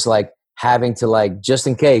like having to, like, just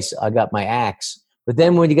in case I got my axe. But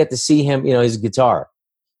then when you get to see him, his guitar.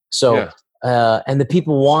 So and the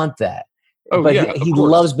people want that. Oh, but yeah, he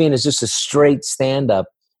loves being as just a straight stand-up.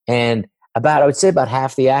 And I would say about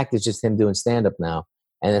half the act is just him doing stand-up now.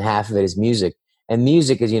 And then half of it is music. and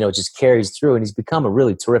music is, just carries through, and he's become a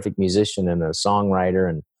really terrific musician and a songwriter,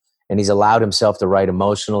 and he's allowed himself to write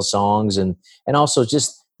emotional songs and also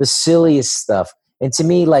just the silliest stuff. And to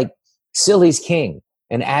me, like, silly's king,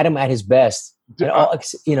 and Adam at his best, and all,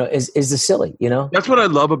 is the silly, That's what I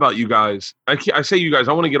love about you guys. I say you guys,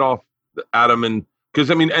 I want to get off Adam, and because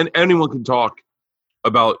and anyone can talk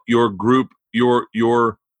about your group,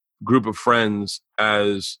 your group of friends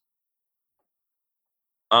as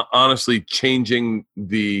honestly changing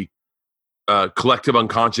the collective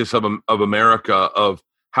unconscious of America, of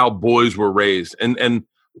how boys were raised. And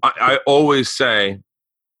I always say,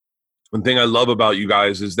 one thing I love about you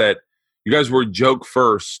guys is that you guys were joke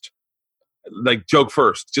first,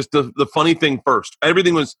 just the funny thing first.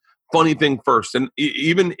 Everything was funny thing first. And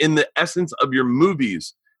even in the essence of your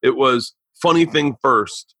movies, it was funny thing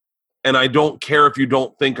first. And I don't care if you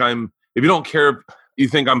don't think if you don't care if you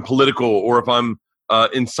think I'm political or if I'm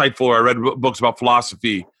insightful or I read books about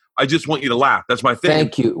philosophy. I just want you to laugh. That's my thing.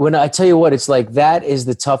 Thank you. When I tell you what, it's like, that is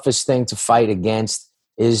the toughest thing to fight against,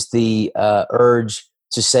 is the urge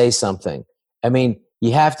to say something. I mean,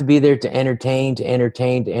 you have to be there to entertain.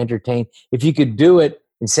 If you could do it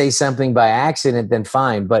and say something by accident, then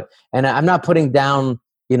fine. And I'm not putting down,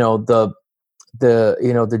 the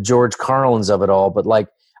George Carlins of it all, but like,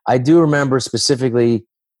 I do remember specifically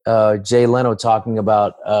Jay Leno talking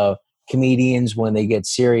about comedians when they get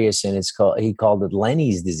serious, and he called it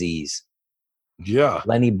Lenny's disease. Yeah,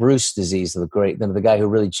 Lenny Bruce disease, the guy who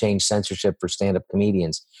really changed censorship for stand-up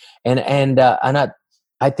comedians. And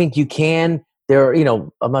I think you can.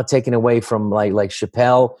 I'm not taking away from like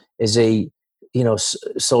Chappelle is a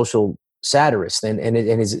social satirist and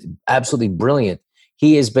is absolutely brilliant.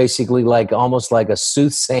 He is basically like almost like a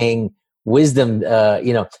soothsaying wisdom.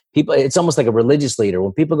 People. It's almost like a religious leader.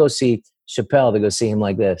 When people go see Chappelle, they go see him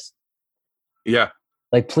like this. Yeah,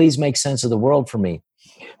 like, please make sense of the world for me.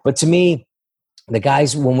 But to me, the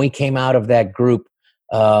guys, when we came out of that group,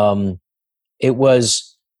 it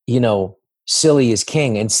was, silly is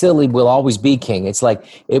king, and silly will always be king. It's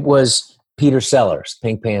like, it was Peter Sellers,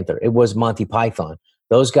 Pink Panther. It was Monty Python.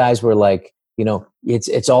 Those guys were like,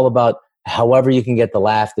 it's all about however you can get the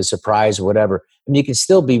laugh, the surprise, or whatever. And you can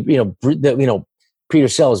still be, Peter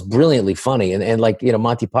Sellers brilliantly funny. And like,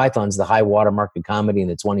 Monty Python's the high watermark of comedy in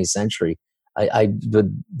the 20th century. I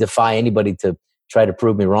would defy anybody to try to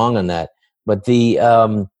prove me wrong on that. But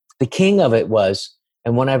the king of it was,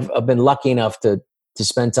 and when I've been lucky enough to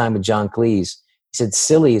spend time with John Cleese, he said,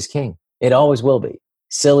 silly is king. It always will be.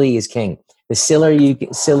 Silly is king.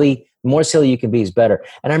 The more silly you can be is better.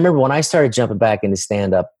 And I remember when I started jumping back into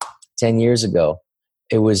stand-up 10 years ago,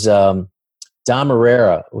 it was Dom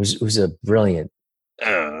Herrera, who's a brilliant,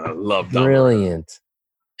 love Dom. Brilliant,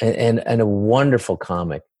 and a wonderful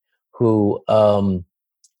comic who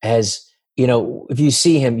has, if you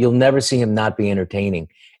see him, you'll never see him not be entertaining.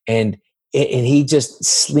 And he just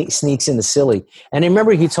sneaks into silly. And I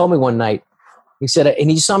remember he told me one night, he said, and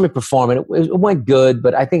he saw me perform, and it went good,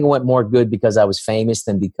 but I think it went more good because I was famous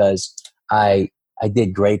than because I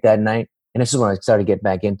did great that night. And this is when I started getting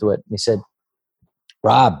back into it. And he said,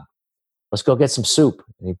 Rob, let's go get some soup.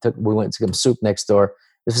 And we went to get some soup next door.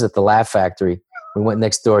 This is at the Laugh Factory. We went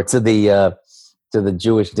next door to the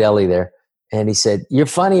Jewish deli there. And he said, you're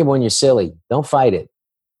funny when you're silly. Don't fight it.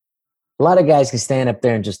 A lot of guys can stand up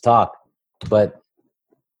there and just talk, but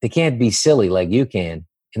they can't be silly like you can.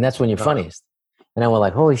 And that's when you're funniest. And I went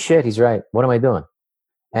like, holy shit, he's right. What am I doing?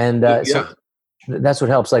 And so that's what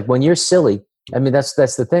helps. Like when you're silly, I mean, that's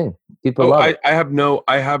the thing. People love it. I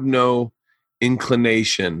have no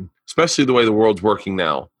inclination, especially the way the world's working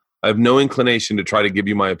now. I have no inclination to try to give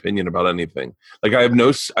you my opinion about anything. Like I have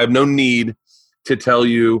no need to tell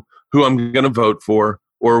you who I'm going to vote for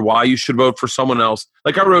or why you should vote for someone else.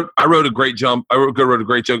 Like I wrote a great joke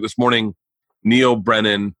this morning. Neil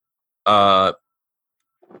Brennan had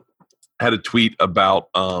a tweet about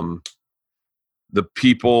the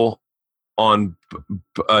people on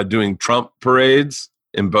doing Trump parades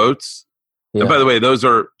in boats. Yeah. And by the way, those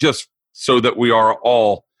are just so that we are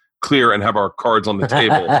all clear and have our cards on the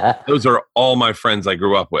table. Those are all my friends I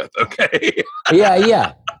grew up with. Okay.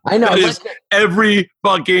 Yeah. I know. Every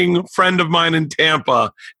fucking friend of mine in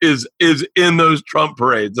Tampa is in those Trump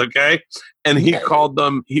parades. Okay. And he called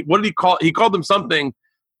them, what did he call? He called them something,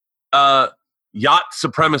 yacht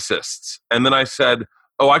supremacists. And then I said,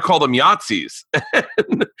 oh, I call them Yahtzees.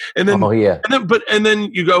 and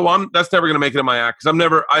then you go, that's never going to make it in my act. Cause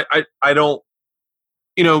I don't,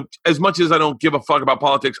 as much as I don't give a fuck about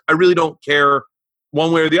politics, I really don't care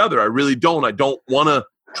one way or the other. I really don't. I don't want to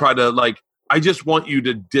try to I just want you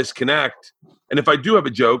to disconnect. And if I do have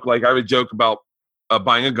a joke, like I have a joke about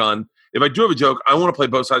buying a gun, if I do have a joke, I want to play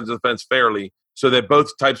both sides of the fence fairly so that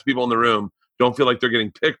both types of people in the room don't feel like they're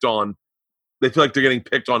getting picked on. They feel like they're getting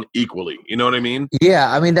picked on equally. You know what I mean?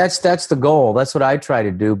 Yeah, I mean that's the goal. That's what I try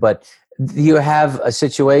to do. But you have a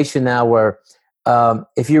situation now where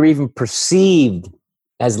if you're even perceived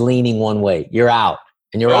as leaning one way, you're out,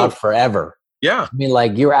 and you're out forever. Yeah, I mean,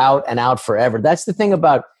 like you're out and out forever. That's the thing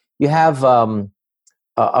about you have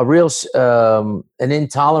a real an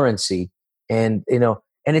intolerancy, and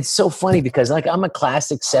and it's so funny because like I'm a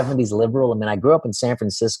classic '70s liberal. I mean, I grew up in San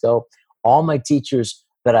Francisco. All my teachers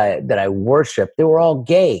that I worshiped, they were all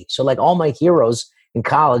gay. So like all my heroes in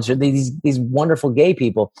college are these wonderful gay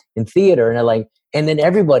people in theater, and they're like, and then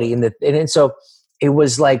everybody and so it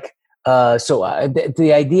was like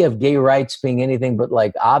the idea of gay rights being anything but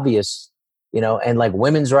like obvious, and like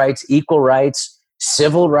women's rights, equal rights,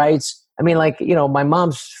 civil rights. I mean, like my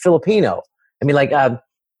mom's Filipino. I mean, like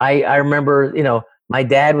I remember my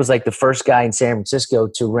dad was like the first guy in San Francisco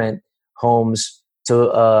to rent homes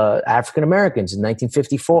to African Americans in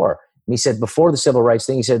 1954. And he said before the civil rights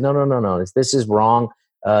thing, he said, no, this is wrong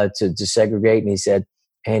to segregate. And he said,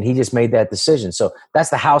 and he just made that decision. So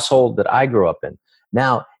that's the household that I grew up in.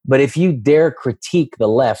 Now, but if you dare critique the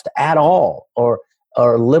left at all, or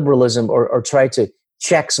liberalism, or try to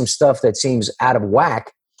check some stuff that seems out of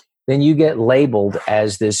whack, then you get labeled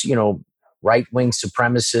as this, right-wing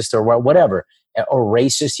supremacist or whatever, or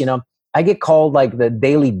racist. I get called like the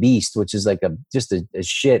Daily Beast, which is like just a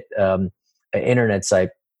shit internet site.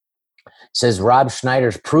 Says Rob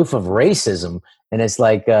Schneider's proof of racism, and it's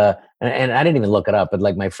like, and I didn't even look it up, but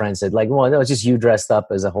like my friend said, like, well, no, it's just you dressed up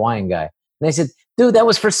as a Hawaiian guy. And I said, dude, that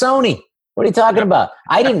was for Sony. What are you talking about?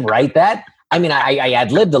 I didn't write that. I mean, I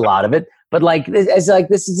ad-libbed a lot of it, but like, it's like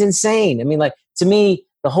this is insane. I mean, like to me,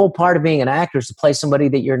 the whole part of being an actor is to play somebody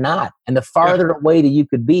that you're not, and the farther away that you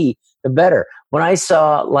could be, the better. When I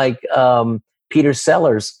saw like Peter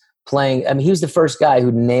Sellers playing, I mean, he was the first guy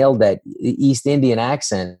who nailed that East Indian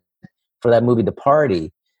accent for that movie, The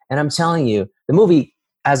Party. And I'm telling you, the movie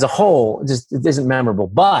as a whole just it isn't memorable.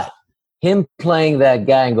 But him playing that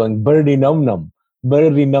guy and going, birdie num num,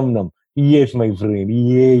 yes, my friend,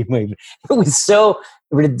 yes, my friend. It was so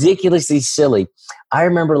ridiculously silly. I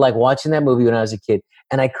remember like watching that movie when I was a kid,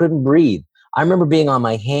 and I couldn't breathe. I remember being on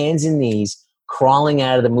my hands and knees, crawling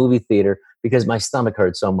out of the movie theater because my stomach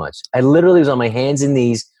hurt so much. I literally was on my hands and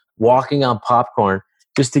knees walking on popcorn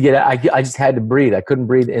just to get out. I just had to breathe. I couldn't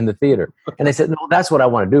breathe in the theater. And I said, no, that's what I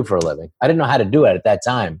want to do for a living. I didn't know how to do it at that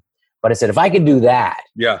time. But I said, if I could do that,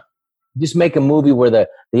 just make a movie where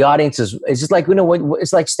the audience is, it's just like,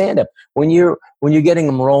 it's like stand-up. When you're getting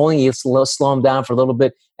them rolling, you slow them down for a little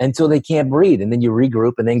bit until they can't breathe. And then you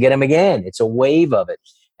regroup and then get them again. It's a wave of it.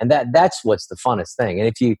 And that's what's the funnest thing. And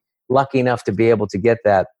if you lucky enough to be able to get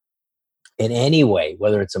that in any way,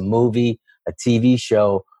 whether it's a movie, a TV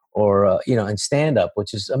show, or in stand-up,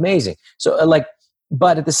 which is amazing. So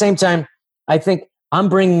but at the same time, I think I'm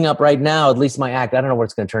bringing up right now, at least my act, I don't know what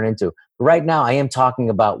it's going to turn into. But right now, I am talking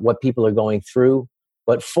about what people are going through,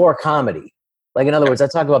 but for comedy. Like, in other words, I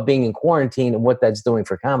talk about being in quarantine and what that's doing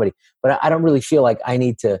for comedy, but I don't really feel like I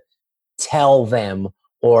need to tell them,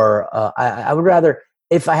 or I would rather,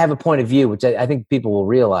 if I have a point of view, which I think people will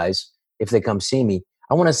realize if they come see me,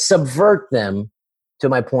 I want to subvert them to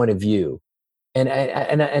my point of view,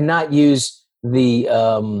 and not use the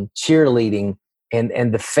cheerleading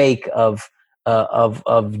and the fake of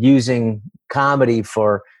using comedy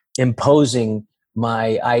for imposing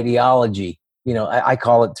my ideology. I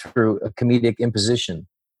call it through a comedic imposition,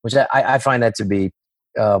 which I find that to be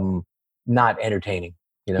not entertaining.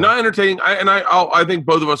 Not entertaining. I think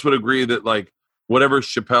both of us would agree that like whatever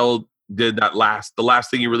Chappelle did the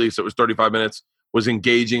last thing he released, it was 35 minutes, was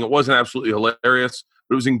engaging. It wasn't absolutely hilarious,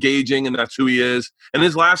 but it was engaging, and that's who he is. And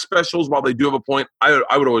his last specials, while they do have a point,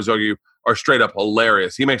 I would always argue, are straight up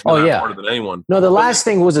hilarious. He makes me laugh harder than anyone. No, the last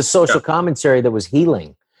thing was a social commentary that was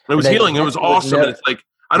healing. It was healing. It was awesome. And it's like,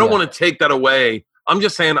 I don't want to take that away. I'm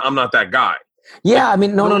just saying I'm not that guy. Yeah, I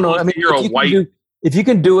mean, no. I mean, if you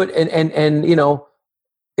can do it and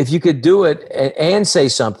if you could do it and say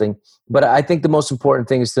something, but I think the most important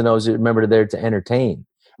thing is to know is to remember they're there to entertain.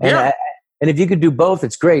 And if you could do both,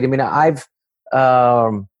 it's great. I mean, I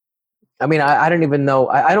don't even know.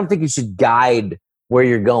 I don't think you should guide where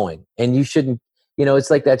you're going, and you shouldn't. It's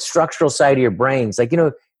like that structural side of your brain. It's like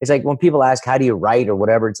it's like when people ask, "How do you write?" or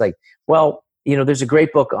whatever. It's like, well, there's a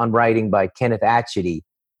great book on writing by Kenneth Atchity.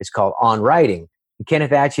 It's called On Writing. And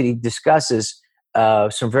Kenneth Atchity discusses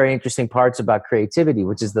some very interesting parts about creativity,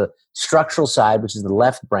 which is the structural side, which is the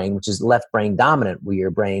left brain, which is left brain dominant with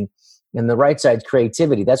your brain, and the right side,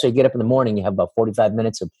 creativity. That's why you get up in the morning, you have about 45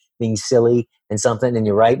 minutes of being silly and something, and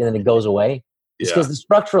you're right, and then it goes away. It's Yeah. because the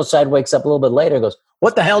structural side wakes up a little bit later and goes,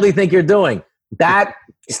 what the hell do you think you're doing? That,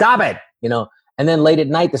 stop it, And then late at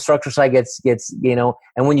night, the structural side gets, and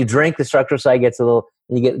when you drink, the structural side gets a little,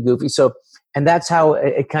 and you get goofy. So, and that's how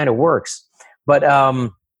it kind of works. But,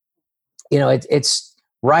 it's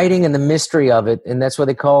writing and the mystery of it. And that's what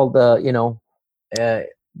they call the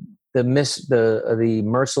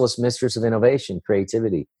merciless mistress of innovation,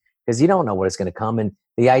 creativity, because you don't know what it's going to come. And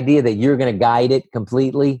the idea that you're going to guide it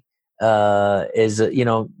completely is,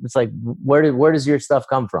 it's like, where does your stuff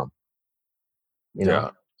come from? Yeah.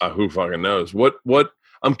 Who fucking knows? What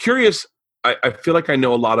I'm curious. I feel like I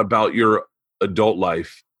know a lot about your adult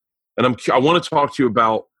life, and I want to talk to you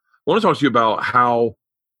about how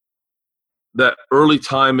that early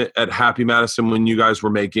time at Happy Madison when you guys were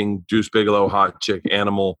making Deuce Bigalow, Hot Chick,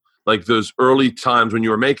 Animal, like those early times when you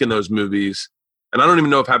were making those movies. And I don't even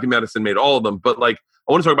know if Happy Madison made all of them, but like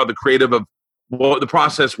I want to talk about the creative of what the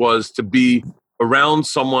process was to be around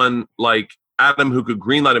someone like Adam who could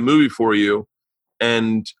greenlight a movie for you,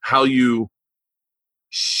 and how you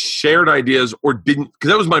shared ideas or didn't. Because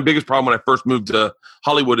that was my biggest problem when I first moved to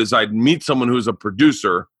Hollywood is I'd meet someone who's a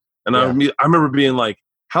producer, and I remember being like,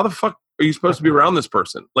 how the fuck are you supposed to be around this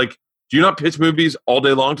person? Like, do you not pitch movies all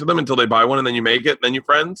day long to them until they buy one and then you make it and then you're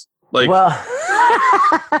friends? Like, well,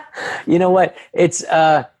 you know what? It's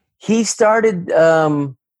he started.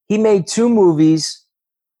 He made 2 movies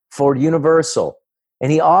for Universal,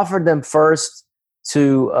 and he offered them first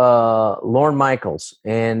to Lorne Michaels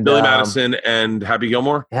and Billy Madison and Happy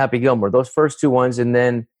Gilmore. Happy Gilmore, those first 2 ones, and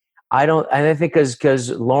then I think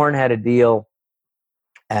because Lorne had a deal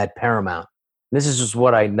at Paramount. This is just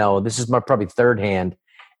what I know. This is my probably third hand,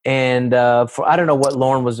 and I don't know what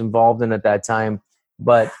Lorne was involved in at that time,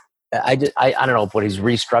 but I don't know what he's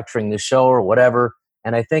restructuring the show or whatever.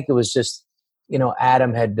 And I think it was just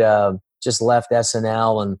Adam had just left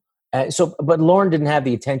SNL, and so but Lorne didn't have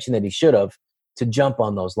the attention that he should have to jump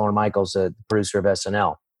on those. Lorne Michaels, the producer of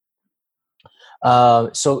SNL.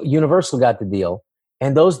 So Universal got the deal,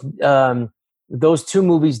 and those 2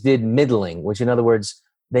 movies did middling, which in other words,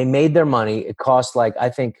 they made their money. It cost like, I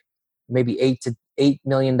think maybe $8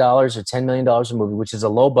 million or $10 million a movie, which is a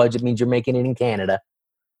low budget, means you're making it in Canada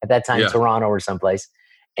at that time, Toronto or someplace.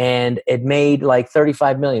 And it made like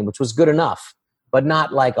 35 million, which was good enough, but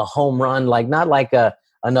not like a home run, like not like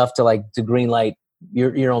enough to green light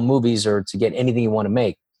your own movies or to get anything you want to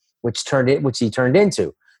make, which he turned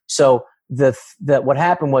into. So what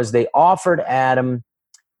happened was they offered Adam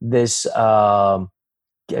this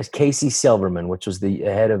Casey Silverman, which was the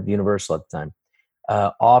head of Universal at the time,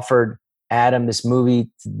 offered Adam this movie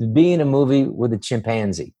to be in a movie with a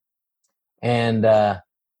chimpanzee. And I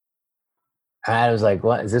was like,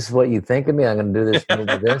 what, is this what you think of me? I'm going to do this movie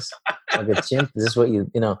with this? Like a chimp? Is this what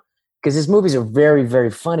because his movies are very, very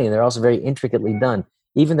funny, and they're also very intricately done.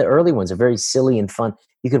 Even the early ones are very silly and fun.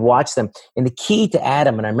 You could watch them. And the key to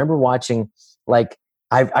Adam, and I remember watching, I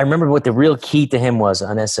remember what the real key to him was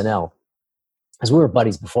on SNL, because we were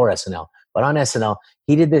buddies before SNL. But on SNL,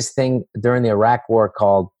 he did this thing during the Iraq War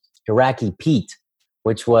called Iraqi Pete,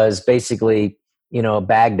 which was basically,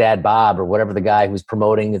 Baghdad Bob or whatever the guy who's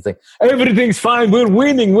promoting. It's like, everything's fine. We're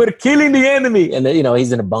winning. We're killing the enemy. And then,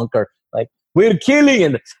 he's in a bunker, like, we're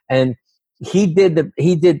killing. And he did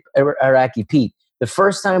Iraqi Pete. The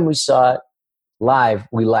first time we saw it live,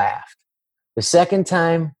 we laughed. The second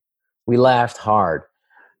time, we laughed hard.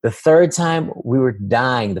 The third time, we were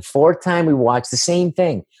dying. The fourth time, we watched the same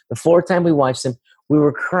thing. The fourth time we watched him, we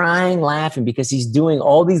were crying, laughing, because he's doing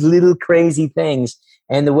all these little crazy things,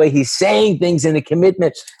 and the way he's saying things and the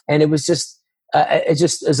commitment. And it was just,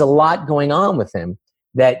 there's a lot going on with him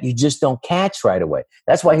that you just don't catch right away.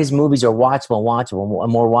 That's why his movies are watchable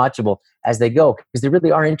and more watchable as they go, because they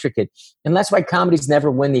really are intricate. And that's why comedies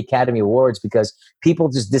never win the Academy Awards, because people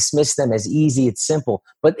just dismiss them as easy, it's simple.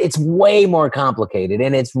 But it's way more complicated,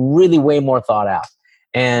 and it's really way more thought out.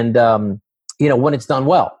 And, when it's done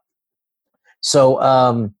well. So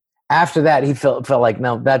after that, he felt like,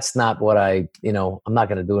 no, that's not what I'm not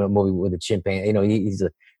going to do a movie with a chimpanzee.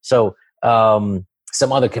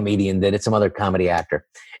 Some other comedian did it, some other comedy actor.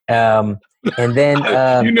 And then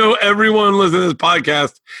everyone listening to this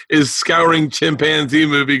podcast is scouring chimpanzee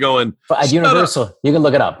movie going, Universal. Up. You can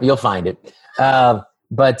look it up. You'll find it.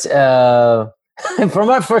 But for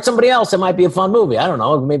somebody else, it might be a fun movie. I don't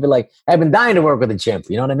know. Maybe like, I've been dying to work with a chimp.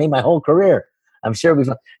 You know what I mean? My whole career. I'm sure it'll be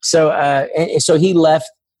fun. So he left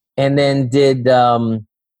and then did The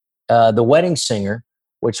Wedding Singer,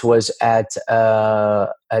 which was at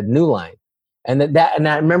New Line. And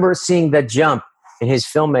I remember seeing that jump in his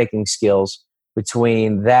filmmaking skills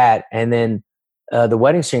between that and then The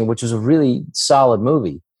Wedding Singer, which was a really solid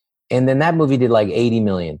movie. And then that movie did like 80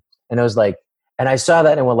 million. And I was like, and I saw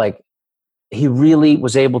that and went like, he really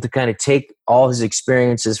was able to kind of take all his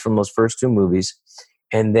experiences from those first two movies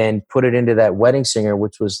and then put it into that Wedding Singer,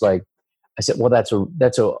 which was like, I said, well, that's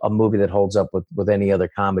a movie that holds up with any other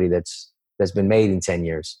comedy that's been made in 10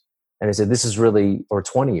 years. And I said, this is really, or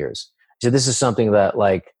 20 years. I said, this is something that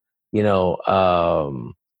like,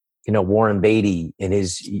 Warren Beatty in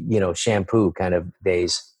his, Shampoo kind of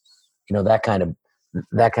days, that kind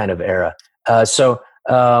of era.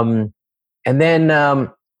 And then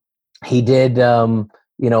he did, The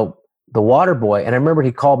Waterboy. And I remember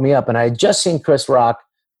he called me up and I had just seen Chris Rock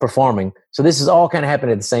performing. So this is all kind of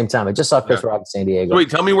happening at the same time. I just saw Chris Rock in San Diego. Wait,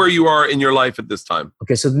 tell me where you are in your life at this time.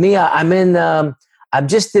 Okay. So me, I'm in, I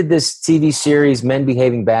just did this TV series, Men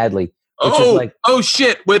Behaving Badly.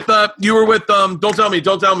 Shit. You were with, don't tell me.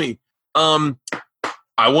 I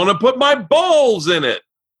want to put my balls in it.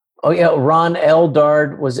 Oh yeah. Ron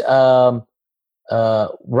Eldard was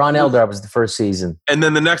the first season. And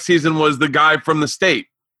then the next season was the guy from the state.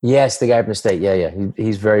 Yes, the guy from the state. Yeah.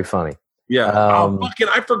 He's very funny. Yeah.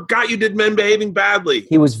 I forgot you did Men Behaving Badly.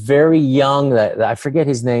 He was very young. I forget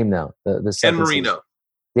his name now. The Ken Marino.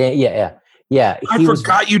 Yeah. I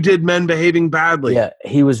forgot you did Men Behaving Badly. Yeah,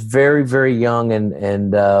 he was very, very young,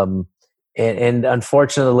 and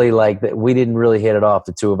unfortunately, like we didn't really hit it off,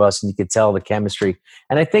 the two of us, and you could tell the chemistry.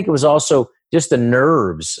 And I think it was also just the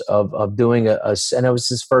nerves of doing and it was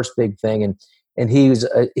his first big thing, and he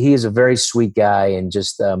is a very sweet guy, and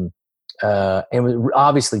just and was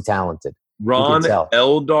obviously talented. Ron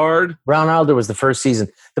Eldard. Ron Eldard was the first season.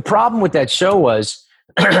 The problem with that show was.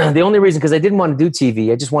 The only reason, because I didn't want to do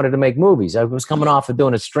TV, I just wanted to make movies. I was coming off of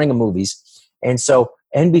doing a string of movies. And so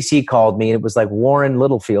NBC called me, and it was like Warren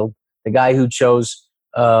Littlefield, the guy who chose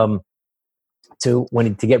to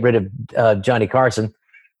get rid of Johnny Carson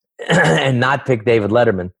and not pick David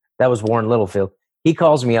Letterman. That was Warren Littlefield. He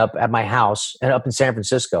calls me up at my house and up in San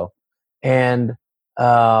Francisco. And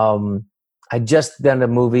I just done a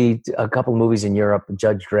couple of movies in Europe,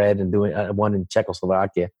 Judge Dredd, and doing one in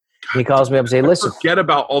Czechoslovakia. He calls me up and say, listen. Forget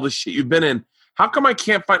about all the shit you've been in. How come I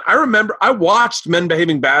can't find? I remember I watched Men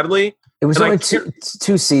Behaving Badly. It was only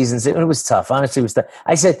two seasons. It was tough. Honestly, it was tough.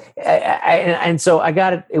 I said, and so I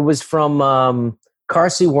got it. It was from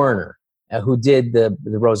Carsey Werner, who did the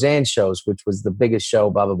Roseanne shows, which was the biggest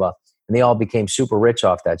show, blah, blah, blah. And they all became super rich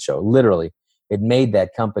off that show. Literally, it made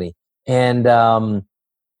that company. And I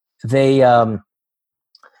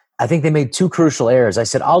think they made two crucial errors. I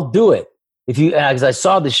said, I'll do it. Because I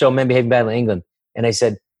saw the show Men Behaving Badly in England, and I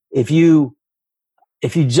said, if you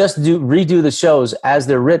just redo the shows as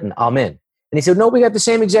they're written, I'm in. And he said, no, we got the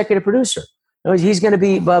same executive producer. No, he's going to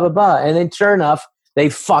be blah, blah, blah. And then sure enough, they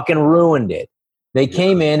fucking ruined it. They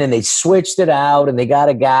came in and they switched it out, and they got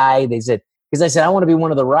a guy. They said, because I said, I want to be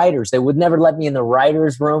one of the writers. They would never let me in the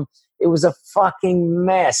writer's room. It was a fucking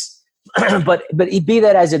mess. but be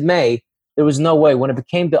that as it may, there was no way. When it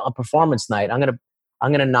became a performance night, I'm going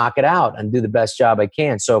to knock it out and do the best job I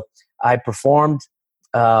can. So I performed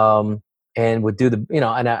and would do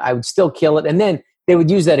and I would still kill it. And then they would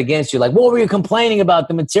use that against you. Like, what were you complaining about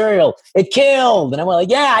the material? It killed. And I'm like,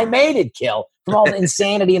 yeah, I made it kill from all the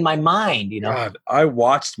insanity in my mind, God, I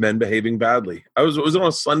watched Men Behaving Badly. Was it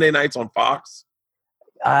on Sunday nights on Fox?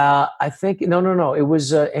 I think, no. It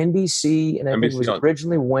was NBC, and I think it was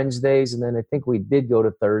originally Wednesdays, and then I think we did go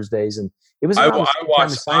to Thursdays, and it was. I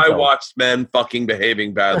watched Men Fucking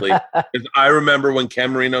Behaving Badly. I remember when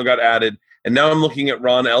Ken Marino got added, and now I'm looking at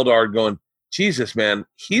Ron Eldard going, Jesus, man,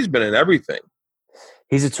 he's been in everything.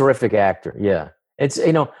 He's a terrific actor. Yeah, it's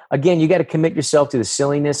again, you got to commit yourself to the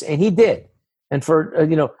silliness, and he did. And for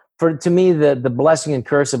to me, the blessing and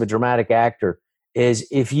curse of a dramatic actor is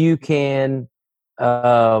if you can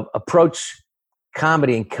approach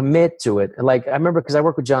comedy and commit to it. Like I remember, because I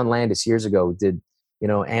worked with John Landis years ago, who did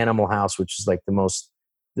Animal House, which is like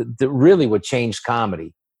the really what changed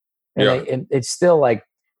comedy. And, and it's still like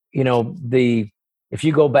if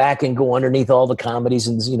you go back and go underneath all the comedies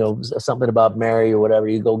and something about Mary or whatever,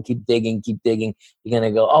 you go keep digging, you're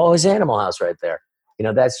gonna go, oh, it's Animal House right there.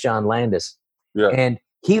 That's John Landis. Yeah. And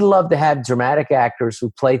he loved to have dramatic actors who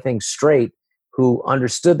play things straight, who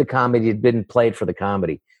understood the comedy, had been played for the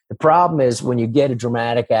comedy. The problem is when you get a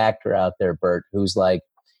dramatic actor out there, Bert, who's like,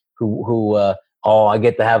 I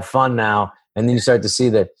get to have fun now. And then you start to see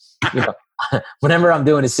that, whenever I'm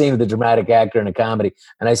doing a scene with a dramatic actor in a comedy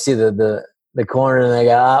and I see the corner and they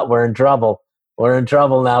go, we're in trouble. We're in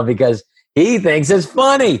trouble now because he thinks it's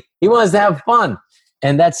funny. He wants to have fun.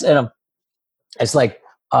 And that's, it's like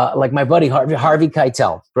my buddy Harvey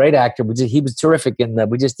Keitel, great actor. He was terrific. And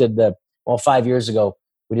we just did Well, 5 years ago,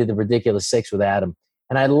 we did the Ridiculous Six with Adam.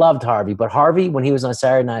 And I loved Harvey. But Harvey, when he was on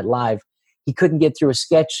Saturday Night Live, he couldn't get through a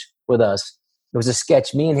sketch with us. It was a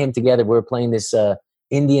sketch, me and him together. We were playing this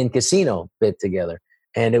Indian casino bit together.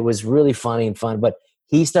 And it was really funny and fun. But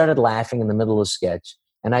he started laughing in the middle of the sketch.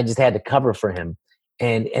 And I just had to cover for him.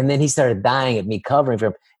 And then he started dying at me covering for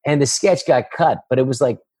him. And the sketch got cut. But it was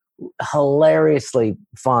like hilariously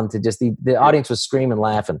fun to just, the audience was screaming,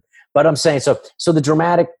 laughing. But I'm saying, so the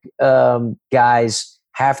dramatic guys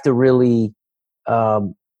have to really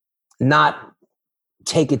not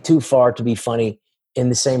take it too far to be funny in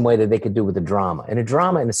the same way that they could do with a drama. In a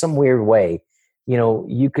drama, in some weird way,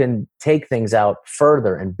 you can take things out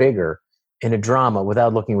further and bigger in a drama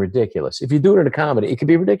without looking ridiculous. If you do it in a comedy, it could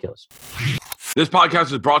be ridiculous. This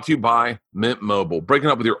podcast is brought to you by Mint Mobile. Breaking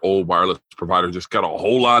up with your old wireless provider just got a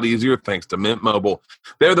whole lot easier thanks to Mint Mobile.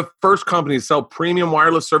 They're the first company to sell premium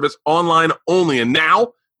wireless service online only. And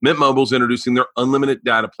now Mint Mobile is introducing their unlimited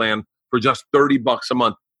data plan for just $30 a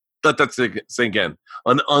month. Let that sink in.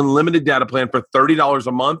 An unlimited data plan for $30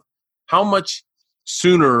 a month. How much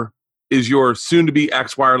sooner is your soon-to-be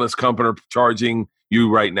ex-wireless company charging you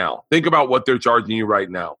right now? Think about what they're charging you right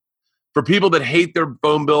now. For people that hate their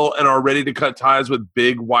phone bill and are ready to cut ties with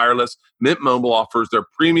big wireless, Mint Mobile offers their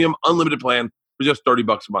premium unlimited plan for just $30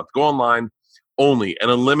 a month. Go online only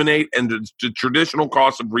and eliminate the traditional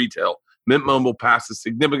cost of retail. Mint Mobile passes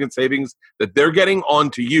significant savings that they're getting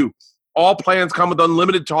onto you. All plans come with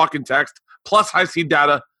unlimited talk and text, plus high-speed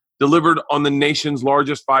data delivered on the nation's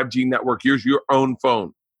largest 5G network. Use your own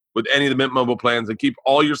phone with any of the Mint Mobile plans and keep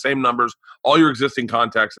all your same numbers, all your existing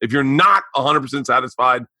contacts. If you're not 100%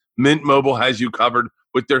 satisfied, Mint Mobile has you covered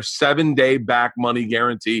with their 7-day back money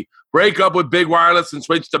guarantee. Break up with big wireless and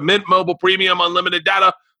switch to Mint Mobile Premium Unlimited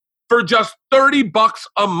Data for just $30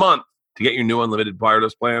 a month. To get your new unlimited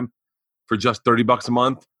wireless plan for just $30 a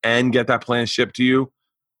month and get that plan shipped to you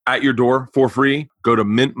at your door for free, go to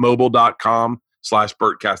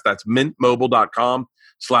mintmobile.com/Bertcast. That's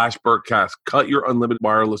mintmobile.com/Bertcast. Cut your unlimited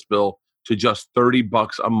wireless bill to just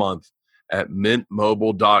 $30 a month at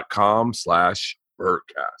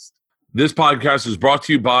mintmobile.com/Bertcast. This podcast is brought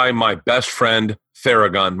to you by my best friend,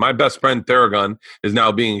 Theragun. My best friend, Theragun, is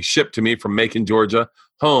now being shipped to me from Macon, Georgia,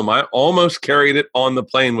 home. I almost carried it on the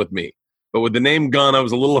plane with me, but with the name gun, I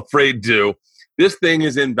was a little afraid to. This thing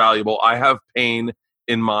is invaluable. I have pain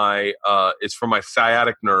in my, it's from my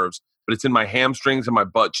sciatic nerves, but it's in my hamstrings and my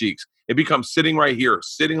butt cheeks. It becomes sitting right here,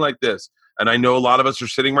 sitting like this. And I know a lot of us are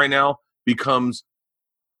sitting right now, becomes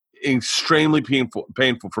extremely painful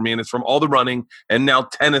for me. And it's from all the running and now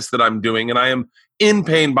tennis that I'm doing. And I am in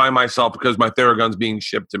pain by myself because my Theragun's being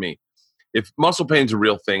shipped to me. If muscle pain's a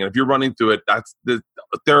real thing, and if you're running through it, the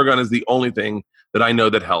Theragun is the only thing that I know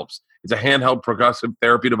that helps. It's a handheld percussive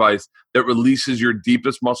therapy device that releases your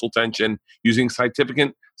deepest muscle tension using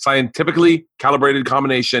scientifically calibrated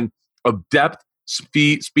combination of depth,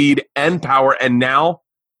 speed, and power. And now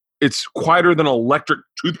it's quieter than an electric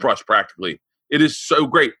toothbrush practically. It is so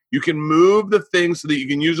great. You can move the thing so that you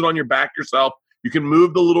can use it on your back yourself. You can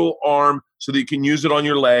move the little arm so that you can use it on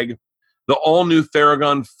your leg. The all-new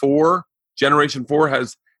Theragun 4, Generation 4,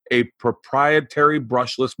 has a proprietary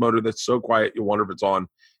brushless motor that's so quiet you'll wonder if it's on.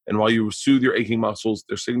 And while you soothe your aching muscles,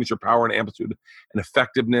 their signature power and amplitude and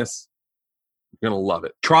effectiveness, you're going to love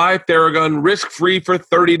it. Try Theragun risk-free for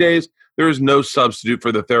 30 days. There is no substitute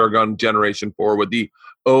for the Theragun Generation 4 with the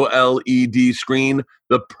OLED screen,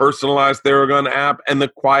 the personalized Theragun app, and the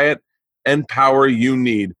quiet and power you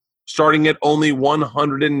need. Starting at only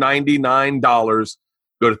 $199.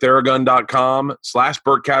 Go to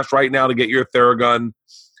Theragun.com/Bertcast right now to get your Theragun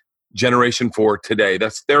Generation 4 today.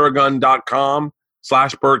 That's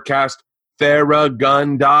Theragun.com/Bertcast.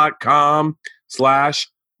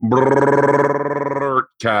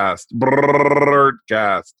 Theragun.com/Bertcast.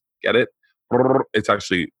 Bertcast. Get it? It's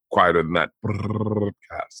actually quieter than that.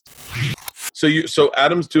 Bertcast. So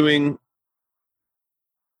Adam's doing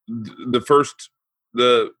the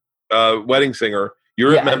Wedding Singer.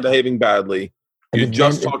 You're at Men Behaving Badly. You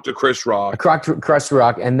just talked to Chris Rock. Chris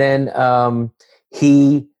Rock. And then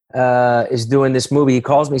he is doing this movie. He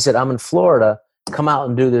calls me. He said, I'm in Florida. Come out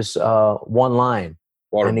and do this one line.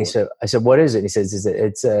 Waterboard. And I said, what is it? And he says,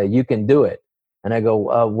 it's You Can Do It. And I go,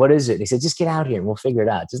 what is it? And he said, just get out here and we'll figure it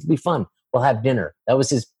out. Just be fun. We'll have dinner. That was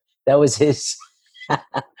his that was his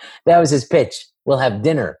pitch. We'll have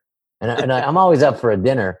dinner. And I'm always up for a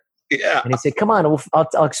dinner. Yeah. And he said, come on,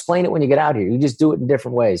 I'll explain it when you get out here. You just do it in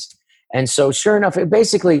different ways. And so sure enough, it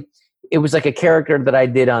was like a character that I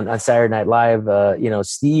did on Saturday Night Live,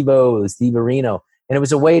 Steve Areno. And it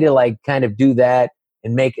was a way to like kind of do that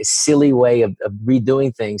and make a silly way of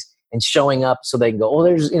redoing things and showing up so they can go, oh,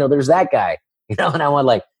 there's that guy, and I went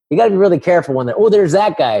like, you got to be really careful when there's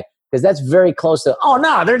that guy, because that's very close to, oh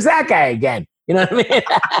no, there's that guy again. You know what I mean?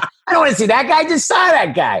 I don't want to see that guy. I just saw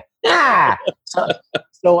that guy.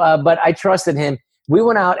 But I trusted him. We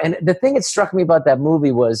went out, and the thing that struck me about that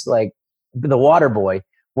movie was like the Water Boy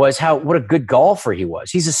was what a good golfer he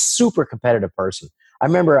was. He's a super competitive person. I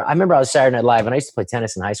remember I was Saturday Night Live, and I used to play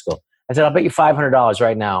tennis in high school. I said, I'll bet you $500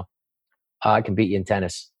 right now. I can beat you in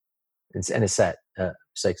tennis in a set,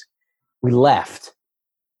 6. We left,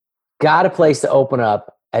 got a place to open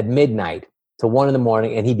up at midnight to 1 a.m,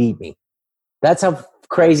 and he beat me. That's how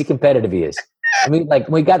crazy competitive he is. I mean, like,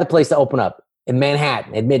 we got the place to open up in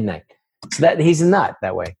Manhattan at midnight. So that he's a nut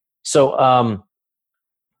that way. So,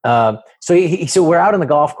 so we're out on the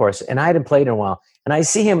golf course, and I hadn't played in a while, and I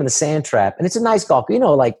see him in the sand trap, and it's a nice golf.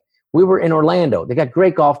 Like we were in Orlando. They got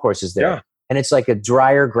great golf courses there, and it's like a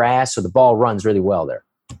drier grass, so the ball runs really well there.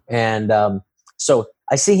 And so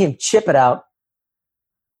I see him chip it out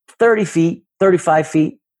 30 feet, 35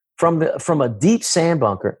 feet from a deep sand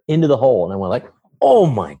bunker into the hole, and I went like, oh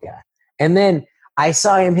my God. And then I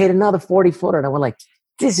saw him hit another 40-footer, and I went like,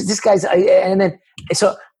 this guy's, and then,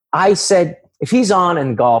 so I said, if he's on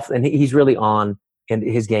in golf, and he's really on in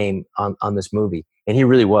his game on this movie, and he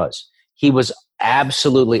really was, he was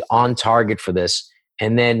absolutely on target for this,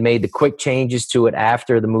 and then made the quick changes to it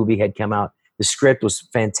after the movie had come out. The script was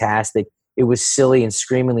fantastic. It was silly and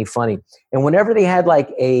screamingly funny. And whenever they had like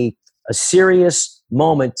a serious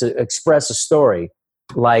moment to express a story,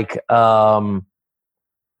 like,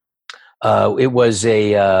 it was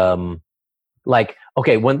like,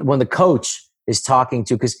 okay, when the coach is talking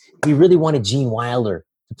to, because he really wanted Gene Wilder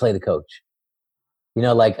to play the coach.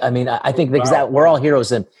 Like, I mean, I think because that we're all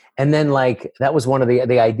heroes, and then like that was one of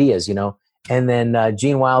the ideas, and then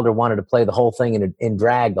Gene Wilder wanted to play the whole thing in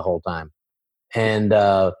drag the whole time, and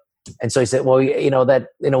so he said, well, we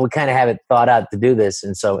kind of have it thought out to do this,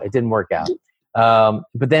 and so it didn't work out.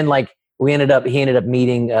 But then like he ended up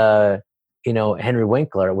meeting Henry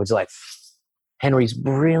Winkler, which like Henry's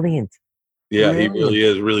brilliant. Yeah, he really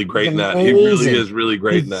is really great in that. He really is really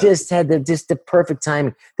great in that. Just had the perfect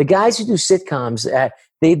timing. The guys who do sitcoms,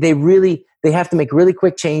 they have to make really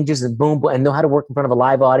quick changes and boom, and know how to work in front of a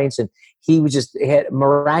live audience. And he had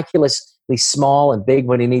miraculously small and big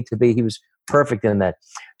when he needed to be. He was perfect in that.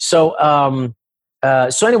 So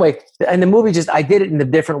anyway, and the movie I did it in the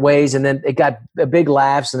different ways, and then it got big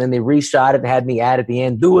laughs, and then they reshot it and had me add at the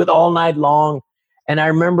end, do it all night long. And I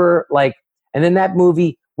remember like, and then that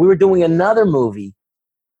movie, we were doing another movie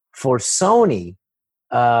for Sony.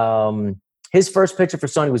 His first picture for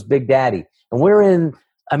Sony was Big Daddy. And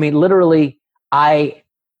literally,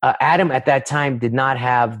 Adam at that time did not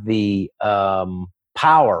have the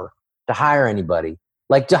power to hire anybody,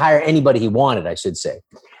 he wanted, I should say.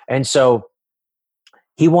 And so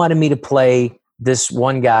he wanted me to play this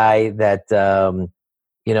one guy that,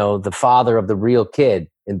 the father of the real kid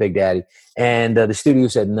in Big Daddy. And the studio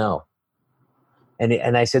said no.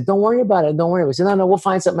 And I said, don't worry about it. Don't worry. He said, no, we'll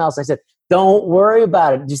find something else. I said, don't worry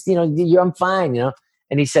about it. Just, I'm fine,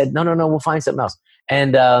 And he said, no, we'll find something else.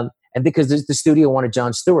 And because the studio wanted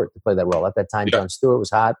Jon Stewart to play that role. At that time, Jon Stewart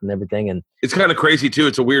was hot and everything. And it's kind of crazy, too.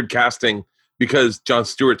 It's a weird casting because Jon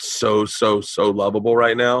Stewart's so lovable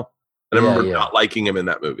right now. And I remember not liking him in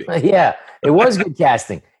that movie. Yeah, it was good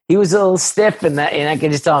casting. He was a little stiff in that, and I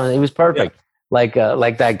can just tell him he was perfect, like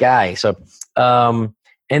that guy. So,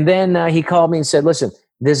 and then he called me and said, listen,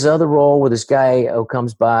 there's another role with this guy who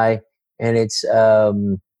comes by, and it's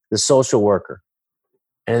the social worker.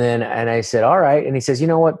 And I said, all right. And he says, you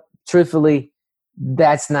know what? Truthfully,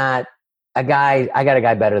 that's not a guy. I got a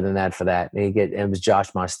guy better than that for that. And it was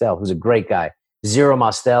Josh Mostel, who's a great guy. Zero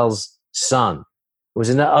Mostel's son. It was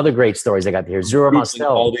other great stories I got to hear. Zero Mostel.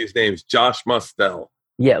 All these names. Josh Mostel.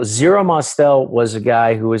 Yeah. Zero Mostel was a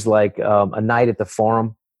guy who was like a night at the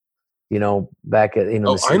Forum. Back at,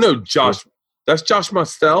 I know Josh. That's Josh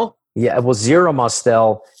Mostel? Yeah, well, Zero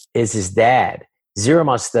Mostel is his dad. Zero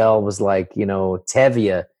Mostel was like,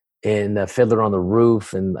 Tevye in Fiddler on the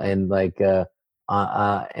Roof and like,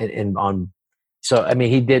 and on, so, I mean,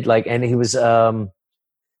 he did like, and he was, oh,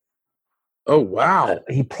 wow.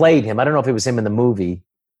 He played him. I don't know if it was him in the movie,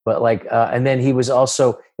 but like, and then he was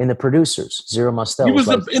also in the producers. Zero Mostel. He was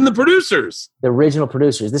in the producers. The original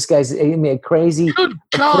producers. This guy's a crazy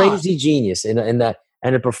genius and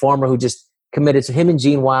a performer who just committed to him. And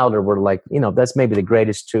Gene Wilder were like, that's maybe the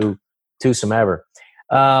greatest twosome ever.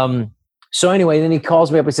 So anyway, then he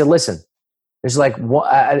calls me up and said, listen, there's like,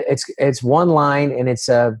 it's one line and it's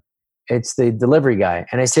the delivery guy.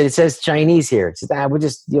 And I said, it says Chinese here. He said, we'll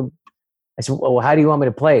just, I said, well, how do you want me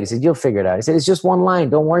to play it? He said, you'll figure it out. I said, it's just one line.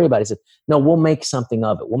 Don't worry about it. He said, no, we'll make something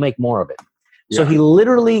of it. We'll make more of it. So he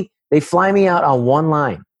literally, they fly me out on one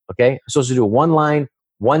line. Okay. I'm supposed to do one line,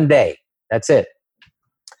 one day. That's it.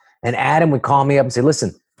 And Adam would call me up and say,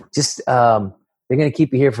 listen, just, they're going to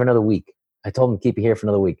keep you here for another week. I told him to keep you here for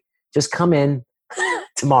another week. Just come in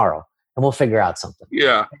tomorrow and we'll figure out something.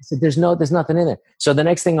 Yeah. I said, there's nothing in there. So the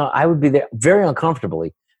next thing I would be there very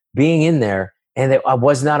uncomfortably being in there, and I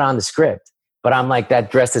was not on the script, but I'm like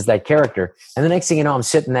that dressed as that character. And the next thing you know, I'm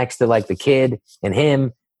sitting next to like the kid and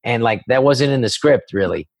him, and like that wasn't in the script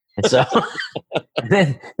really. And so and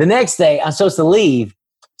then the next day I'm supposed to leave.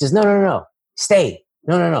 He says, no, stay.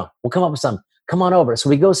 No. We'll come up with something. Come on over. So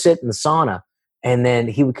we go sit in the sauna, and then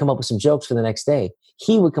he would come up with some jokes for the next day.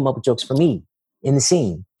 He would come up with jokes for me in the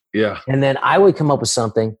scene. Yeah. And then I would come up with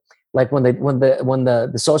something like when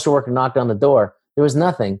the social worker knocked on the door, there was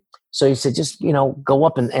nothing. So he said, just, go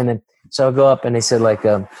up and then, so I go up and they said like,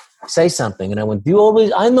 say something. And I went,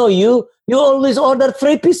 I know you always order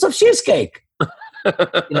 3 pieces of cheesecake,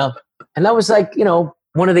 and that was like,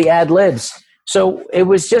 one of the ad libs. So it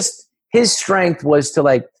was just, his strength was to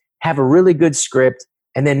like have a really good script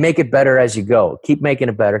and then make it better as you go. Keep making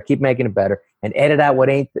it better, and edit out what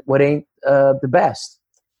ain't the best.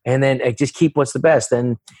 And then just keep what's the best.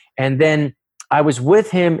 And then I was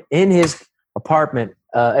with him in his apartment,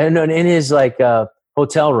 and in his like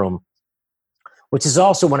hotel room, which is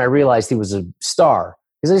also when I realized he was a star.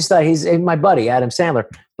 Because I just thought he's my buddy, Adam Sandler.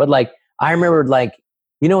 But like, I remembered like,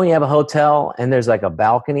 when you have a hotel and there's like a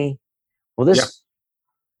balcony? Well, this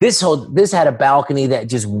had a balcony that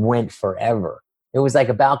just went forever. It was like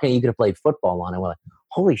a balcony you could have played football on. And we're like,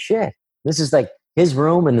 holy shit, this is like his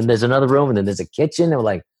room, and then there's another room, and then there's a kitchen. And we're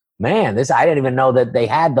like, man, I didn't even know that they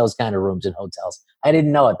had those kind of rooms in hotels. I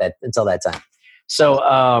didn't know it until that time. So,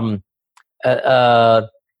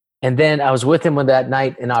 and then I was with him on that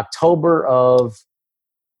night in October of,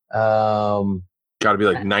 got to be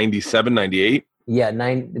like 97, 98. Yeah,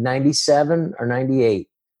 97 or 98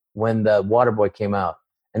 when the Waterboy came out.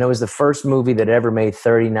 And it was the first movie that ever made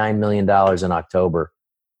 $39 million in October.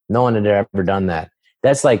 No one had ever done that.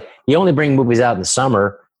 That's like, you only bring movies out in the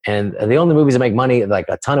summer, and the only movies that make money, like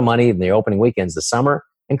a ton of money in the opening weekends, the summer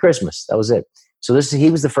and Christmas. That was it. So he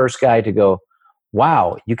was the first guy to go,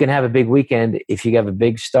 wow, you can have a big weekend if you have a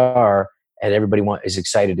big star and everybody is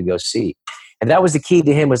excited to go see. And that was the key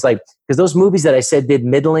to him, was like, because those movies that I said did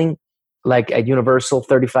middling, like at Universal,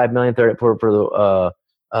 35 million for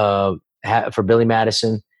Billy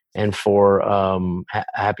Madison and for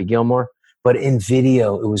Happy Gilmore, but in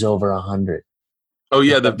video it was over 100. Oh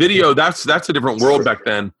yeah, the video, that's a different world back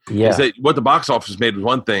then. Yeah, is that what the box office made was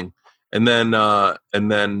one thing, and then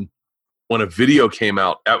when a video came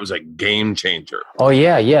out, that was a game changer. Oh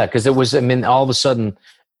yeah, because it was. I mean, all of a sudden,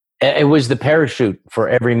 it was the parachute for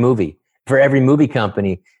every movie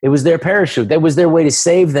company. It was their parachute. That was their way to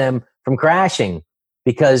save them from crashing,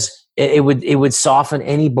 because it would soften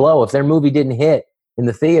any blow if their movie didn't hit in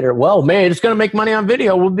the theater. Well, man, it's going to make money on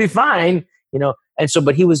video. We'll be fine, And so,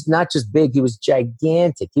 but he was not just big; he was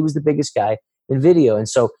gigantic. He was the biggest guy in video, and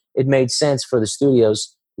so it made sense for the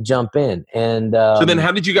studios to jump in. And so then,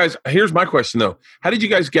 how did you guys? Here's my question, though: how did you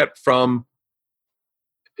guys get from?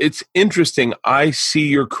 It's interesting. I see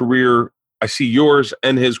your career. I see yours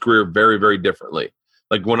and his career very, very differently.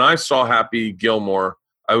 Like when I saw Happy Gilmore,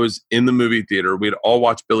 I was in the movie theater. We'd all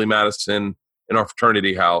watched Billy Madison in our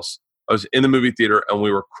fraternity house. I was in the movie theater and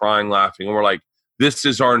we were crying, laughing, and we're like, "This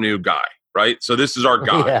is our new guy." Right? So this is our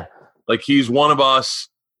guy. Yeah. Like he's one of us.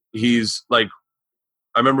 He's like,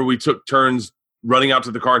 I remember we took turns running out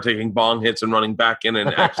to the car, taking bong hits and running back in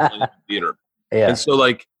and actually in the theater. Yeah. And so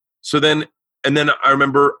then I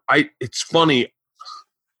remember it's funny.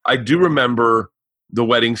 I do remember The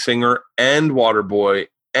Wedding Singer and Waterboy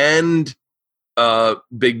and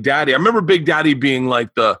Big Daddy. I remember Big Daddy being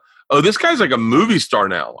like this guy's like a movie star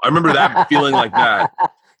now. I remember that feeling like that.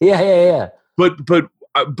 Yeah.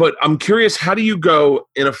 But I'm curious, how do you go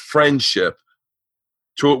in a friendship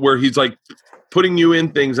to where he's like putting you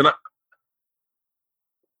in things, and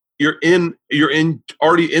you're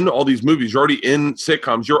already in all these movies, you're already in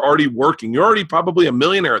sitcoms, you're already working, you're already probably a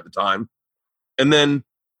millionaire at the time, and then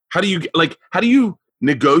how do you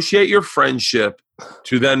negotiate your friendship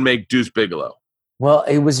to then make Deuce Bigalow? Well,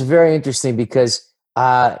 it was very interesting because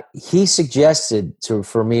he suggested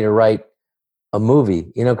for me to write a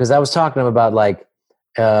movie, because I was talking to him about like.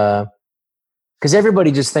 Because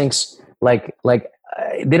everybody just thinks like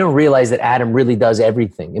they don't realize that Adam really does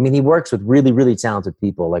everything. I mean, he works with really, really talented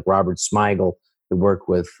people like Robert Smigel, who worked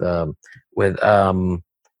with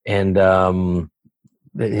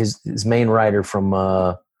his main writer from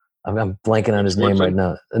I'm blanking on his name right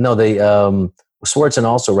now. No, Swartzen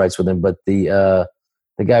also writes with him, but the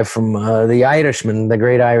guy from The Irishman, the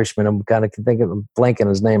great Irishman. I'm blanking on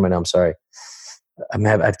his name right now. I'm sorry. I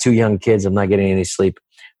have 2 young kids. I'm not getting any sleep.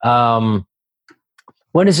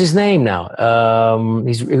 What is his name now?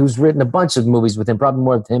 He's written a bunch of movies with him, probably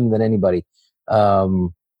more with him than anybody.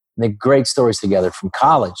 They great stories together from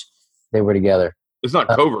college. They were together. It's not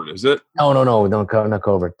Covert, is it? No, not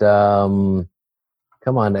Covert. Come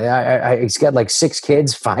on, he's got like 6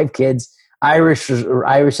 kids, 5 kids. Irish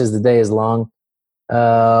as the day is long.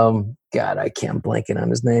 God, I can't blanking on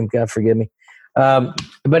his name. God forgive me.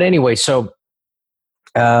 But anyway, so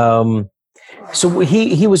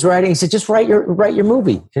he was writing. He said, just write your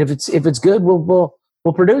movie, and if it's good, we'll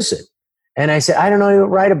produce it. And I said, I don't know what to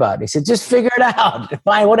write about. He said, just figure it out.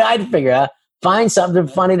 Fine, what did I figure out? Find something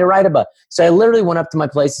funny to write about. So I literally went up to my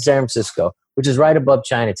place in San Francisco, which is right above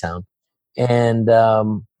Chinatown, and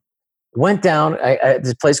went down.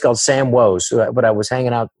 This place called Sam Woe's, but I was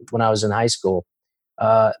hanging out when I was in high school,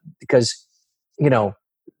 because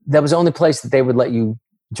that was the only place that they would let you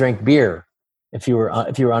drink beer if you were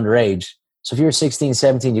underage. So if you were 16,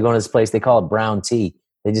 17, you go to this place. They call it brown tea.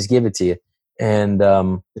 They just give it to you, and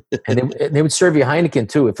they would serve you Heineken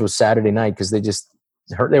too if it was Saturday night, because they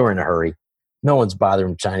were in a hurry. No one's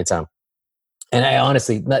bothering Chinatown. And I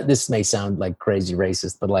honestly, this may sound like crazy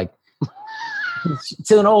racist, but like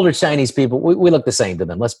to an older Chinese people, we look the same to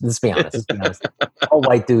them. Let's be honest. All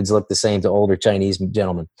white dudes look the same to older Chinese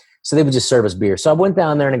gentlemen. So they would just serve us beer. So I went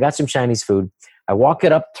down there and I got some Chinese food. I walked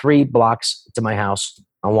it up 3 blocks to my house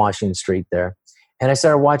on Washington Street there. And I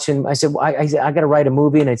started watching. I said, I got to write a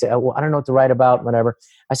movie. And I said, well, I don't know what to write about, whatever.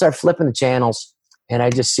 I started flipping the channels and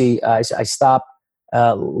I just see, I stopped.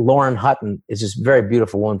 Lauren Hutton is this very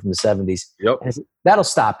beautiful woman from the 70s. Yep. And that'll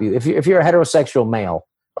stop you. If you're a heterosexual male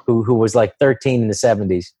who was like 13 in the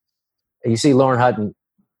 70s, and you see Lauren Hutton,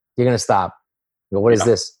 you're going to stop. You go, what is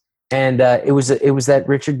this? And it was that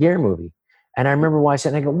Richard Gere movie. And I remember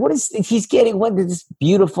watching it and I go, what is he's getting? What is this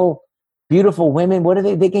beautiful women? What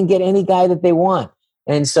are they can get any guy that they want.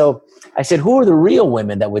 And so I said, who are the real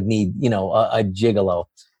women that would need, a gigolo?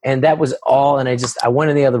 And that was all. And I went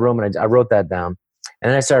in the other room and I wrote that down. And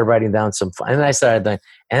then I started writing down and then I started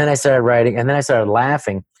writing, and then I started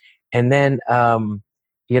laughing. And then, I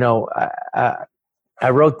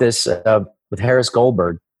wrote this with Harris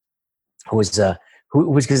Goldberg, who was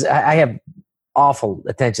because I have awful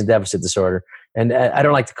attention deficit disorder. And I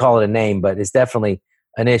don't like to call it a name, but it's definitely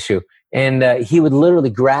an issue. And he would literally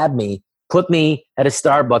grab me, put me at a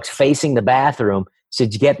Starbucks facing the bathroom, said,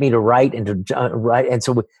 get me to write and to write. And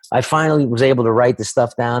so I finally was able to write the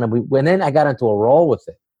stuff down. And then I got into a roll with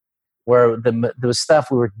it where there was stuff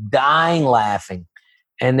we were dying laughing.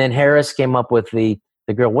 And then Harris came up with the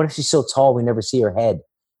girl, what if she's so tall we never see her head?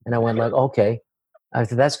 And I went like, okay. I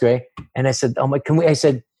said, that's great. And I said, oh my, can we, I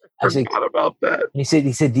said, Forgot about that. He said,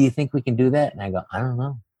 do you think we can do that? And I go, I don't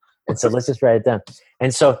know. And so let's just write it down.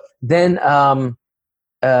 And so then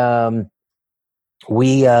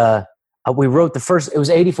we wrote the first, it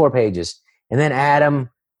was 84 pages. And then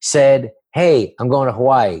Adam said, hey, I'm going to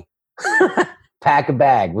Hawaii. Pack a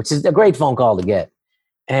bag, which is a great phone call to get.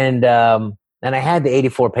 And I had the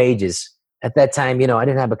 84 pages. At that time, I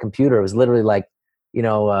didn't have a computer. It was literally like,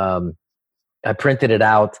 I printed it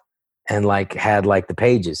out and had the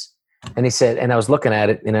pages. And he said, and I was looking at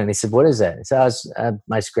it, and he said, what is that? I said,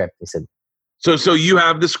 my script. He said, so you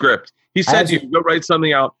have the script. He said you go write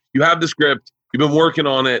something out. You have the script. You've been working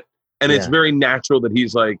on it. And it's very natural that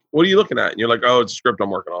he's like, what are you looking at? And you're like, oh, it's a script I'm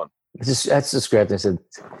working on. That's the script.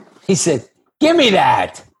 He said, give me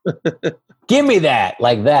that. Give me that.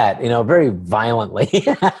 Like that, very violently.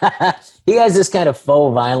 He has this kind of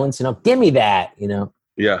faux violence, give me that,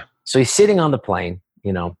 Yeah. So he's sitting on the plane,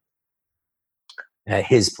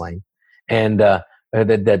 his plane. And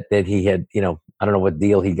that he had, I don't know what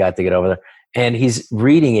deal he got to get over there. And he's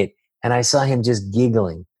reading it. And I saw him just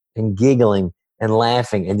giggling and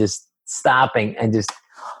laughing and just stopping and just,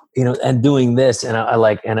 and doing this. And I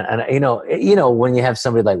like, and when you have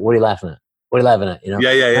somebody like, what are you laughing at? What are you laughing at? Yeah.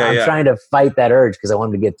 I'm trying to fight that urge because I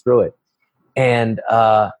wanted to get through it. And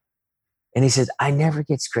he says, I never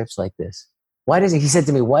get scripts like this. He said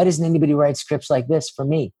to me, why doesn't anybody write scripts like this for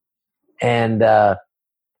me? And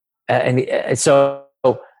so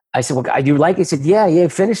I said, well, do you like it? He said, yeah,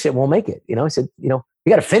 finish it. We'll make it. I said, you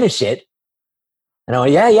got to finish it. And I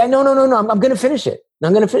went, yeah, no. I'm going to finish it.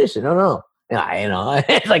 I'm going to finish it. No.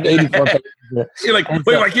 It's like 84 pages. You're like,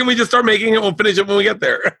 wait, why can't we just start making it? We'll finish it when we get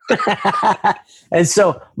there. And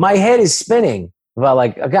so my head is spinning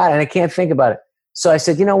about oh God, and I can't think about it. So I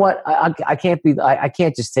said, you know what? I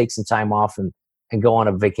can't just take some time off and go on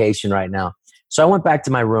a vacation right now. So I went back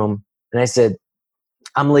to my room and I said,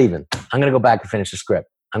 I'm leaving. I'm going to go back and finish the script.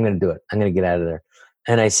 I'm going to do it. I'm going to get out of there.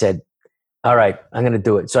 And I said, all right, I'm going to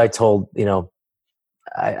do it. So I told,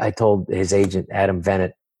 I told his agent, Adam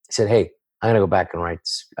Bennett, I said, hey, I'm going to go back and write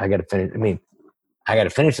this. I got to finish. I got to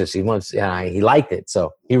finish this. He wants, he liked it.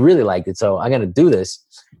 So he really liked it. So I'm going to do this.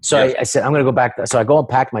 So I said, I'm going to go back. So I go and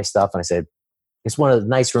pack my stuff. And I said, it's one of the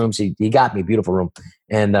nice rooms. He got me a beautiful room.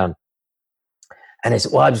 And I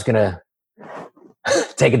said, well, I'm just going to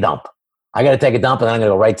take a dump. I got to take a dump and then I'm going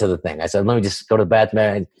to go right to the thing. I said, let me just go to the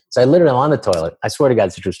bathroom. So I literally am on the toilet. I swear to God,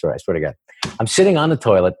 it's a true story. I swear to God. I'm sitting on the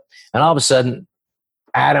toilet and all of a sudden,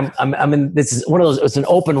 Adam, I'm in, this is one of those, it's an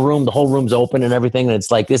open room. The whole room's open and everything. And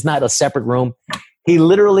it's like, it's not a separate room. He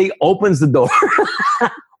literally opens the door,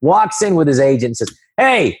 walks in with his agent and says,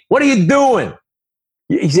 hey, what are you doing?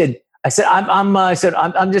 He said,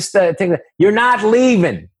 I'm just thinking, you're not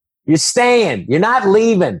leaving. You're staying. You're not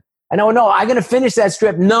leaving. I know, no, I'm going to finish that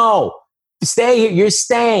strip. No, stay here. You're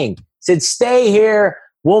staying. He said, stay here.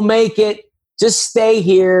 We'll make it. Just stay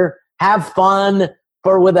here. Have fun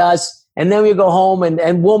with us. And then we go home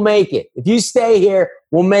and we'll make it. If you stay here,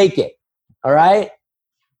 we'll make it. All right?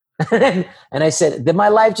 And I said, did my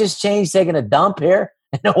life just change taking a dump here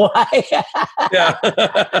in Hawaii? Yeah.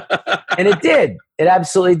 And it did. It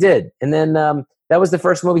absolutely did. And then that was the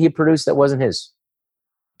first movie he produced that wasn't his.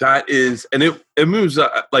 That is, and it moves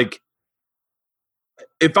like,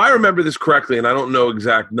 if I remember this correctly, and I don't know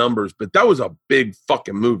exact numbers, but that was a big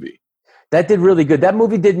fucking movie. That did really good. That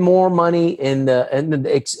movie did more money in the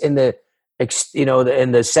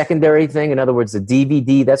secondary thing. In other words, the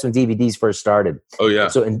DVD. That's when DVDs first started. Oh yeah.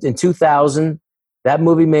 So in 2000, that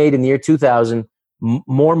movie made in the year 2000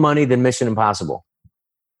 more money than Mission Impossible.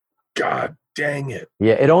 God dang it.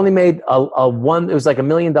 Yeah, it only made it was like $1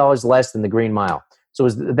 million less than The Green Mile. So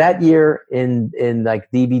it was that year in like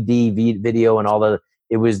DVD, video, and all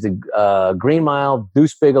it was the Green Mile,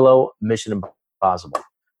 Deuce Bigelow, Mission Impossible.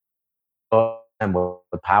 And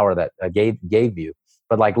the power that gave you.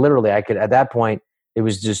 But like literally I could, at that point, it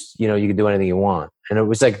was just, you could do anything you want. And it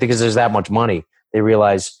was like, because there's that much money, they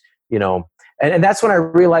realize, and that's when I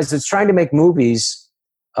realized it's trying to make movies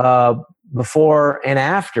before and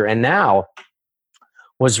after. And now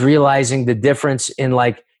was realizing the difference in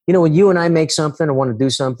like, when you and I make something or want to do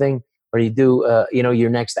something, or you do, your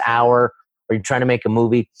next hour, or you're trying to make a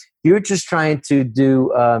movie, you're just trying to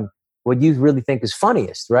do what you really think is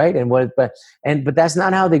funniest, right? But that's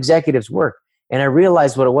not how the executives work. And I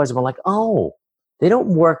realized what it was. I'm like, oh, they don't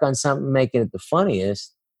work on something making it the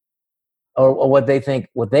funniest, or what they think,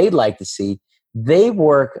 what they'd like to see. They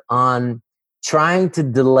work on trying to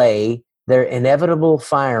delay their inevitable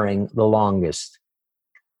firing the longest,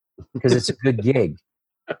 because it's a good gig.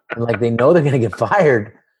 And like, they know they're going to get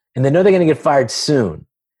fired, and they know they're going to get fired soon.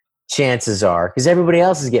 Chances are, because everybody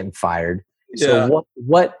else is getting fired. Yeah. So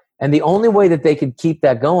what? And the only way that they could keep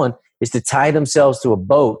that going is to tie themselves to a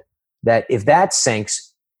boat that if that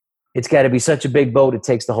sinks, it's got to be such a big boat it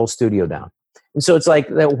takes the whole studio down. And so it's like,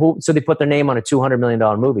 so they put their name on a $200 million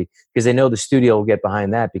movie because they know the studio will get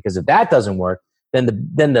behind that. Because if that doesn't work, then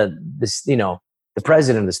the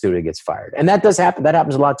president of the studio gets fired. And that does happen. That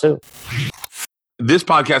happens a lot too. This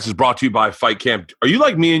podcast is brought to you by Fight Camp. Are you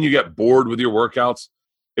like me and you get bored with your workouts?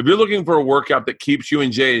 If you're looking for a workout that keeps you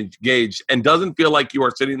engaged and doesn't feel like you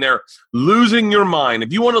are sitting there losing your mind,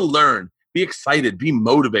 if you want to learn, be excited, be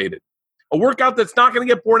motivated, a workout that's not going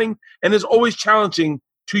to get boring and is always challenging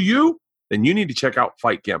to you, then you need to check out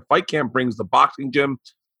Fight Camp. Fight Camp brings the boxing gym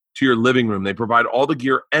to your living room. They provide all the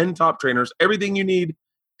gear and top trainers, everything you need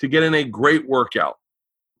to get in a great workout.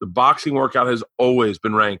 The boxing workout has always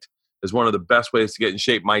been ranked as one of the best ways to get in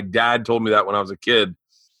shape. My dad told me that when I was a kid.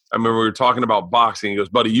 I remember we were talking about boxing. He goes,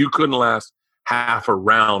 buddy, you couldn't last half a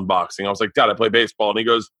round boxing. I was like, Dad, I play baseball. And he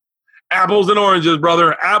goes, apples and oranges,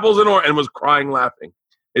 brother, apples and oranges, and was crying laughing.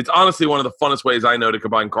 It's honestly one of the funnest ways I know to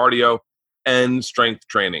combine cardio and strength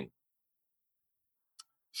training.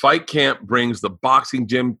 Fight Camp brings the boxing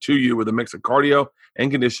gym to you with a mix of cardio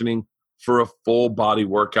and conditioning for a full body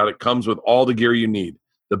workout. It comes with all the gear you need.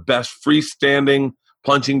 The best freestanding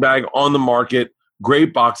punching bag on the market,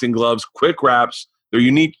 great boxing gloves, quick wraps. Their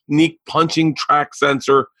unique punching track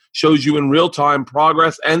sensor shows you in real time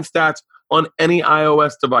progress and stats on any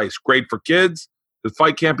iOS device. Great for kids. The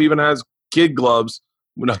Fight Camp even has kid gloves.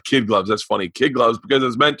 Well, not kid gloves, that's funny. Kid gloves, because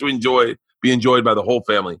it's meant to be enjoyed by the whole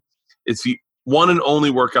family. It's the one and only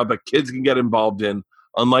workout that kids can get involved in,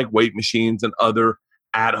 unlike weight machines and other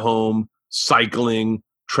at-home cycling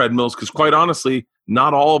treadmills, because quite honestly,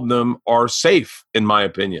 not all of them are safe, in my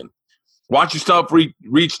opinion. Watch yourself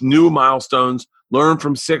reach new milestones. Learn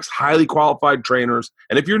from 6 highly qualified trainers.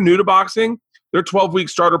 And if you're new to boxing, their 12-week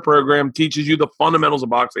starter program teaches you the fundamentals of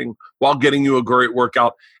boxing while getting you a great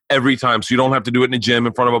workout every time. So you don't have to do it in a gym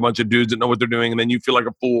in front of a bunch of dudes that know what they're doing, and then you feel like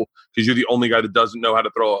a fool because you're the only guy that doesn't know how to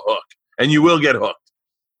throw a hook. And you will get hooked.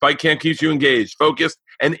 Fight Camp keeps you engaged, focused,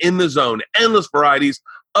 and in the zone. Endless varieties,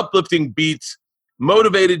 uplifting beats,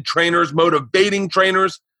 motivating trainers,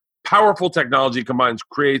 powerful technology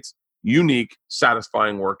creates unique,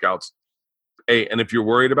 satisfying workouts. Hey, and if you're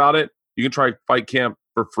worried about it, you can try Fight Camp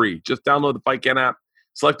for free. Just download the Fight Camp app,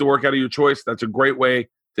 select the workout of your choice. That's a great way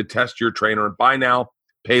to test your trainer. And buy now,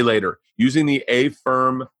 pay later. Using the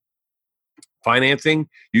A-Firm financing,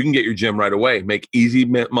 you can get your gym right away. Make easy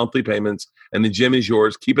monthly payments, and the gym is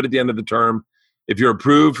yours. Keep it at the end of the term. If you're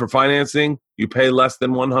approved for financing, you pay less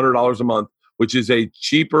than $100 a month, which is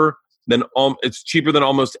cheaper than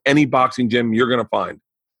almost any boxing gym you're going to find.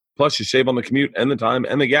 Plus, you save on the commute and the time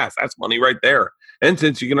and the gas. That's money right there. And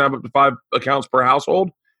since you can have up to 5 accounts per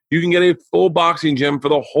household, you can get a full boxing gym for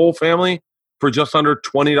the whole family for just under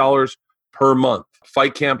 $20 per month.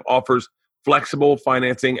 Fight Camp offers flexible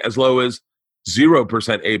financing as low as 0%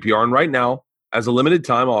 APR. And right now, as a limited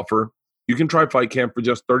time offer, you can try Fight Camp for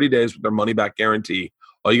just 30 days with their money back guarantee.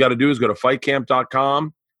 All you got to do is go to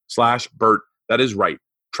fightcamp.com/Bert. That is right.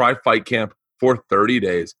 Try Fight Camp for 30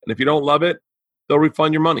 days. And if you don't love it, they'll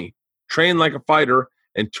refund your money. Train like a fighter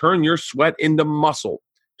and turn your sweat into muscle.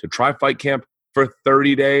 To try Fight Camp for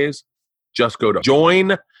 30 days, just go to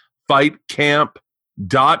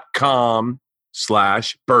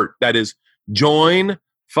joinfightcamp.com/Bert. That is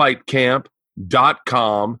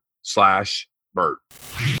joinfightcamp.com/Bert.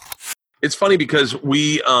 It's funny because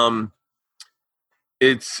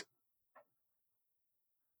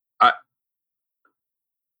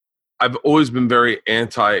I've always been very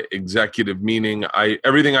anti-executive, meaning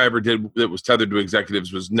everything I ever did that was tethered to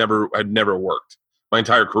executives had never worked my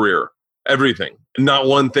entire career. Everything, not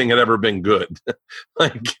one thing had ever been good.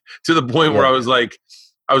 Like to the point where I was like,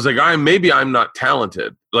 maybe I'm not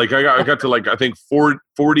talented. Like I got to like, I think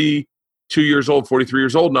 42 years old, 43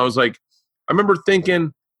 years old. And I was like, I remember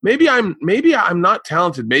thinking, maybe I'm not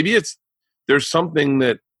talented. Maybe there's something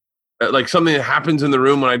that like something that happens in the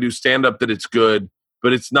room when I do stand up that it's good.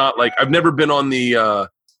 But it's not like I've never been on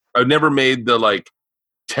I've never made the like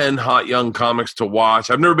 10 hot young comics to watch.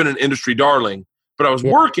 I've never been an industry darling, but I was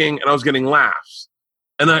working and I was getting laughs.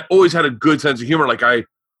 And I always had a good sense of humor. Like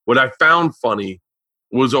what I found funny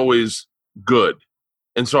was always good.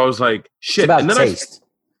 And so I was like, shit. It's about taste.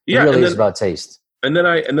 It really is about taste. And then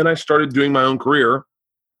I started doing my own career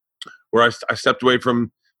where I stepped away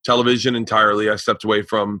from television entirely. I stepped away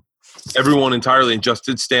from everyone entirely and just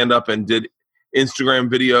did stand up and did Instagram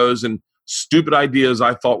videos and stupid ideas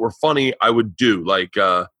I thought were funny. I would do like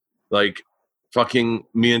fucking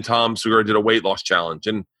me and Tom Segura did a weight loss challenge.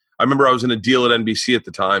 And I remember I was in a deal at NBC at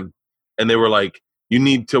the time and they were like, you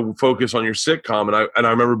need to focus on your sitcom. And I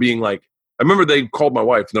remember being like, I remember they called my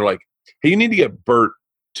wife and they're like, hey, you need to get Bert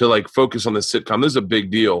to like focus on this sitcom. This is a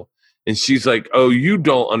big deal. And she's like, oh, you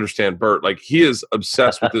don't understand Bert. Like he is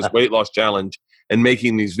obsessed with this weight loss challenge and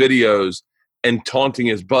making these videos and taunting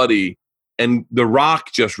his buddy. And The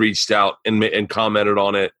Rock just reached out and commented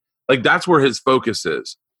on it. Like that's where his focus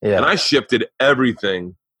is. Yeah. And I shifted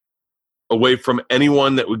everything away from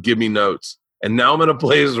anyone that would give me notes. And now I'm in a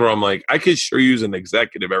place where I'm like, I could sure use an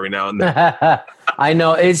executive every now and then. I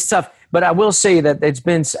know it's tough, but I will say that it's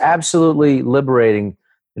been absolutely liberating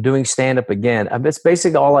doing stand-up again. It's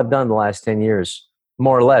basically all I've done the last 10 years,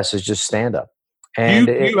 more or less, is just stand-up. And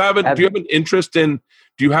do you have an interest in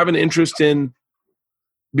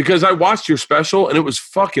because I watched your special and it was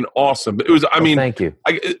fucking awesome. It was, thank you.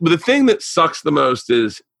 But the thing that sucks the most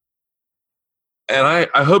is, and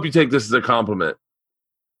I hope you take this as a compliment.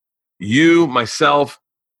 You, myself,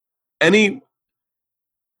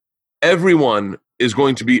 everyone is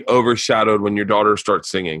going to be overshadowed when your daughter starts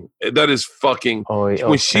singing. That is fucking,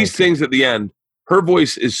 when she sings at the end, her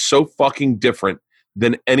voice is so fucking different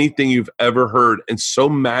than anything you've ever heard and so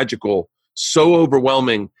magical, so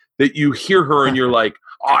overwhelming that you hear her and you're like,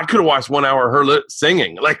 oh, I could have watched 1 hour of her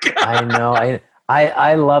singing. Like I know.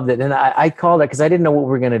 I loved it. And I called her because I didn't know what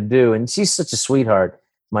we were going to do. And she's such a sweetheart,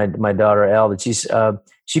 my daughter, Elle, that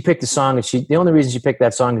she picked a song. And the only reason she picked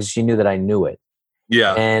that song is she knew that I knew it.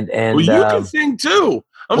 Yeah. And well, you can sing too.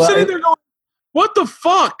 I'm sitting there going, what the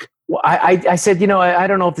fuck? Well, I said, I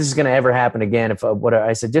don't know if this is going to ever happen again.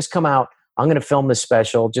 I said, just come out. I'm going to film this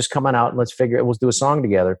special. Just come on out and let's figure it. We'll do a song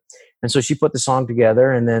together. And so she put the song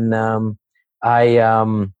together, and then I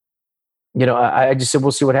just said,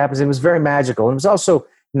 we'll see what happens. And it was very magical. And it was also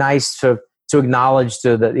nice to acknowledge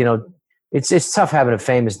to the it's tough having a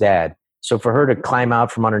famous dad. So for her to climb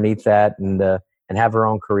out from underneath that and have her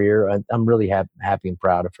own career, I'm really happy and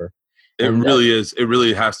proud of her. It And really is. It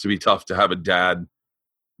really has to be tough to have a dad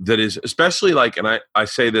that is, especially like, and I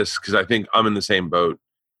say this because I think I'm in the same boat,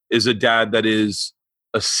 is a dad that is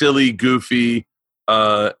a silly, goofy,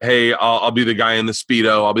 hey, I'll be the guy in the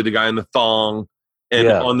Speedo, I'll be the guy in the thong, and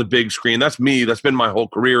on the big screen. That's me. That's been my whole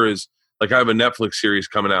career. Is like I have a Netflix series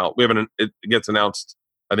coming out. It gets announced,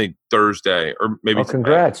 I think, Thursday or maybe. Oh,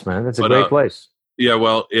 congrats, man! That's a great place. Yeah,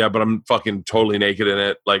 well, yeah, but I'm fucking totally naked in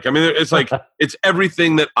it. Like, I mean, it's like it's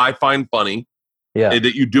everything that I find funny. Yeah,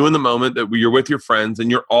 that you do in the moment, that you're with your friends and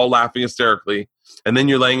you're all laughing hysterically, and then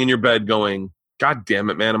you're laying in your bed going, "God damn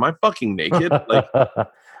it, man, am I fucking naked?" Like, I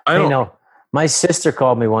don't know. My sister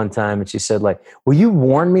called me one time and she said, "Like, will you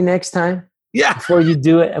warn me next time? Yeah, before you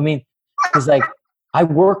do it." I mean, because like I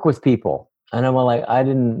work with people, and I'm like, I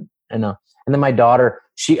didn't, know. And then my daughter,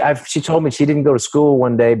 she told me she didn't go to school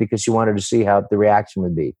one day because she wanted to see how the reaction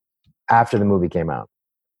would be after the movie came out.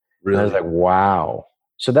 Really? And I was like, wow.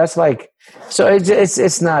 So that's like, so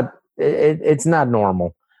it's not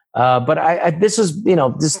normal. But this is,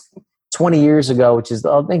 just 20 years ago, which is,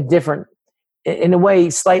 I think, different in a way,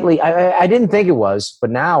 slightly. I didn't think it was, but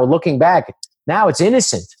now looking back, now it's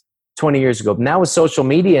innocent. 20 years ago. Now with social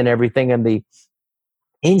media and everything, and the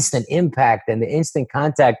instant impact and the instant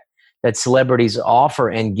contact that celebrities offer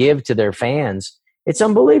and give to their fans, it's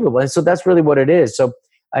unbelievable. And so that's really what it is. So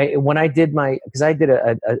when I did because I did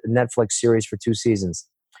a Netflix series for 2 seasons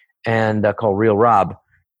and called Real Rob.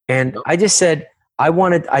 And I just said, I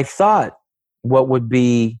thought what would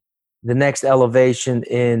be the next elevation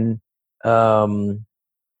in sitcoms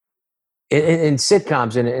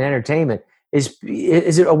and in entertainment is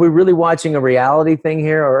it, are we really watching a reality thing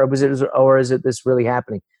here, or is it this really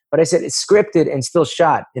happening? But I said it's scripted and still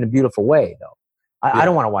shot in a beautiful way, though. I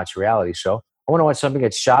don't want to watch a reality show. I want to watch something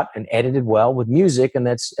that's shot and edited well with music and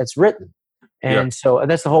that's written. And so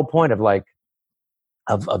that's the whole point of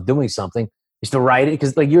of doing something, is to write it,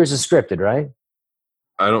 because like yours is scripted, right?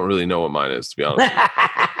 I don't really know what mine is, to be honest.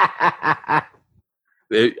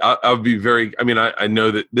 I'll be very. I mean, I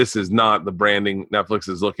know that this is not the branding Netflix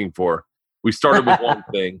is looking for. We started with one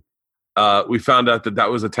thing. We found out that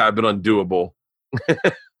was a tad bit undoable,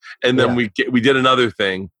 and then we did another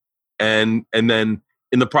thing, and then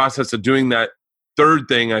in the process of doing that third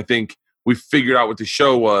thing, I think we figured out what the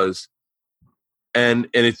show was, and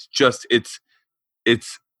it's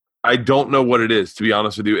I don't know what it is, to be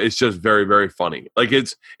honest with you. It's just very, very funny. Like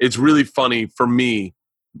it's really funny for me,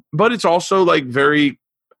 but it's also like very,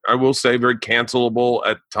 I will say, very cancelable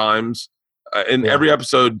at times. In every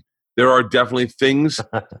episode, there are definitely things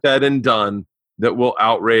said and done that will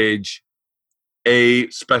outrage a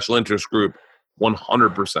special interest group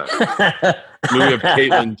 100%. I mean, we have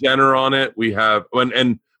Caitlyn Jenner on it. We have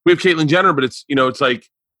and we have Caitlyn Jenner, but it's it's like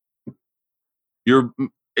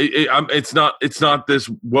it's not this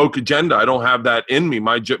woke agenda. I don't have that in me.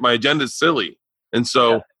 My agenda is silly, and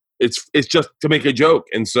so it's just to make a joke.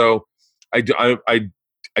 And so I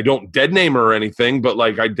don't dead name her or anything, but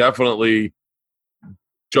like I definitely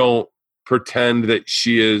don't pretend that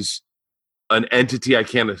she is an entity I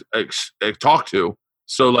can't talk to.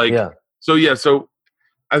 So so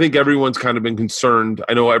I think everyone's kind of been concerned.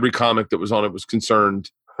 I know every comic that was on it was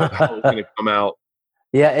concerned how it was going to come out.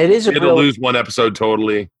 Yeah, it is. It'll lose one episode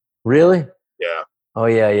totally. Really? Yeah. Oh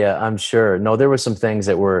yeah. I'm sure. No, there were some things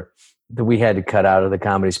that we had to cut out of the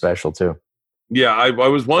comedy special too. Yeah, I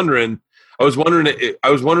was wondering. I was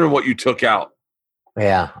wondering what you took out.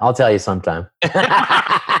 Yeah, I'll tell you sometime.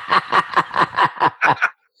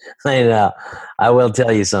 I know. I will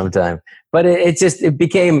tell you sometime. But it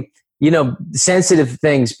became, sensitive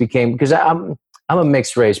things became, because I'm a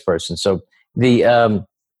mixed race person, so the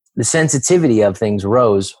sensitivity of things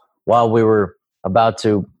rose while we were about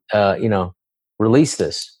to release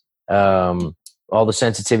this. All the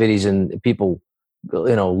sensitivities and people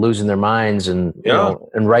losing their minds, and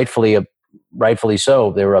and rightfully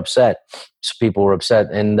so, they were upset. So people were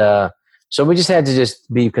upset, and so we just had to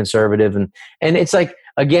just be conservative, and it's like,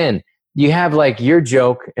 again, you have like your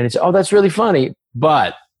joke and it's, oh, that's really funny,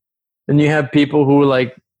 but then you have people who are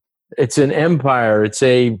like, it's an empire, it's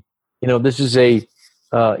a this is a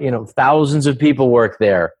thousands of people work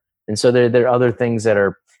there, and so there are other things that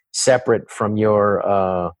are separate from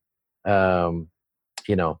your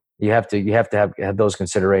you have to have those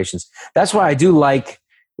considerations. That's why I do like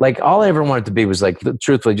all I ever wanted to be was like,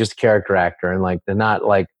 truthfully, just a character actor, and like, they're not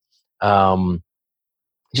like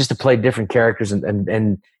just to play different characters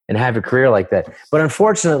and have a career like that. But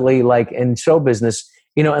unfortunately, like in show business,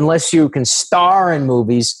 unless you can star in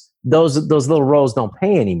movies, those little roles don't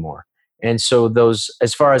pay anymore. And so those,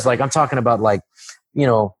 as far as like, I'm talking about like, you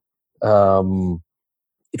know,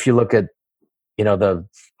 if you look at, you know, the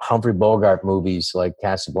Humphrey Bogart movies like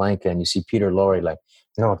Casablanca, and you see Peter Lorre like,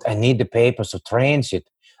 no, I need the papers of transit.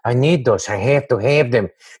 I need those. I have to have them.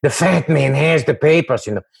 The fat man has the papers,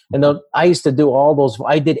 you know. And I used to do all those.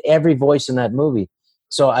 I did every voice in that movie.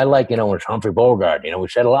 So I like, you know, it's Humphrey Bogart. You know, we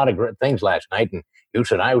said a lot of great things last night, and you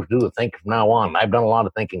said I would do the thinking from now on. I've done a lot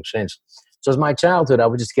of thinking since. So as my childhood, I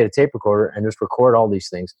would just get a tape recorder and just record all these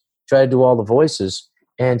things, try to do all the voices.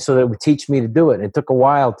 And so that would teach me to do it. And it took a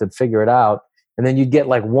while to figure it out. And then you'd get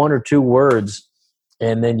like one or two words,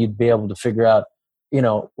 and then you'd be able to figure out, you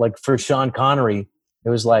know, like for Sean Connery, it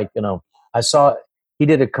was like, you know, I saw he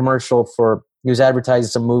did a commercial he was advertising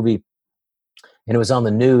some movie, and it was on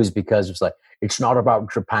the news because it was like, it's not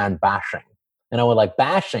about Japan bashing. And I went like,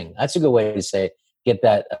 bashing? That's a good way to say it. Get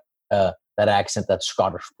that accent, that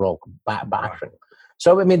Scottish stroke, bashing.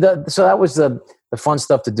 So, I mean, so that was the fun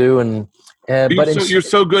stuff to do. And you're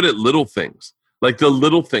so good at little things, like the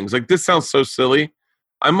little things. Like, this sounds so silly.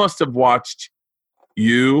 I must have watched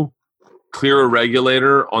you clear a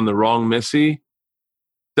regulator on the wrong Missy.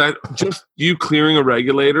 That just you clearing a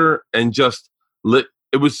regulator and just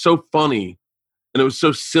it was so funny and it was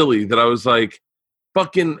so silly that I was like,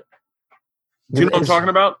 fucking, do you know what I'm talking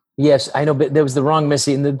about? Yes, I know, but there was the wrong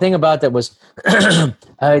Missy. And the thing about that was,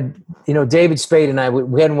 you know, David Spade and I,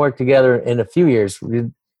 we hadn't worked together in a few years,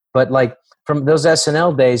 but like from those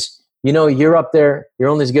SNL days, you know, you're up there, you're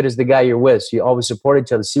only as good as the guy you're with. So you always support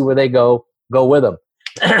each other, see where they go with them.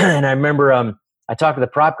 And I remember I talked to the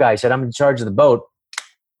prop guy. I said, I'm in charge of the boat.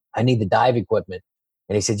 I need the dive equipment.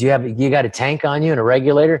 And he said, you got a tank on you and a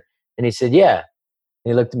regulator? And he said, yeah.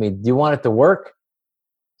 And he looked at me, do you want it to work?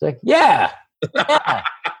 It's like, yeah, I'm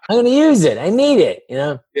going to use it. I need it, you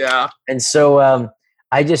know? Yeah. And so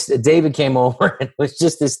David came over, and it was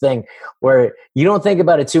just this thing where you don't think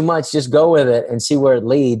about it too much, just go with it and see where it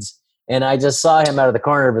leads. And I just saw him out of the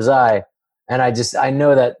corner of his eye. And I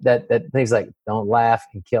know that thing's like, don't laugh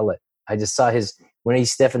and kill it. I just saw when he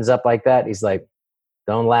stiffens up like that, he's like,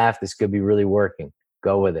 don't laugh. This could be really working.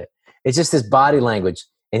 Go with it. It's just his body language.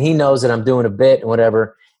 And he knows that I'm doing a bit and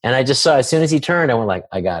whatever. And I just saw, as soon as he turned, I went like,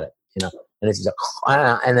 I got it, you know? And it's just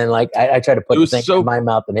like, and then like, I try to put the thing in my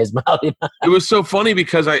mouth and his mouth. You know? It was so funny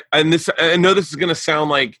because I know this is going to sound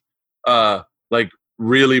like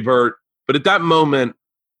really Bert, but at that moment,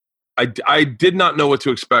 I did not know what to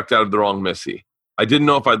expect out of The Wrong Missy. I didn't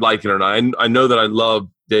know if I'd like it or not. I know that I love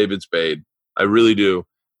David Spade. I really do.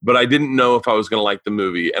 But I didn't know if I was going to like the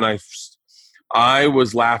movie. And I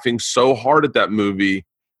was laughing so hard at that movie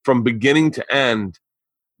from beginning to end.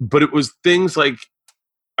 But it was things like,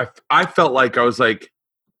 I felt like I was like,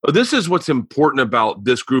 oh, this is what's important about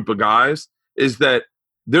this group of guys, is that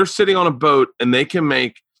they're sitting on a boat and they can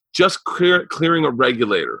make just clearing a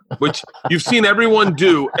regulator, which you've seen everyone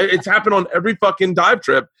do. It's happened on every fucking dive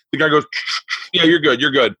trip. The guy goes, yeah, you're good. You're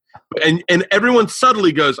good. And everyone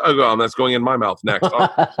subtly goes, oh, that's going in my mouth next.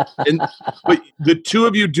 But the two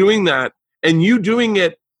of you doing that and you doing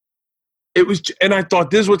it, and I thought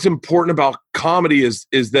this is what's important about comedy is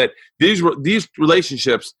that these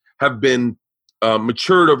relationships have been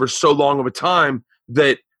matured over so long of a time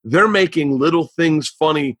that they're making little things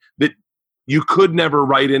funny that you could never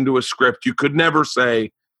write into a script. You could never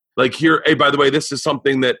say, like, here, hey, by the way, this is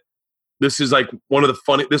something that this is like one of the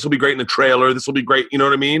funny, this will be great in a trailer. This will be great. You know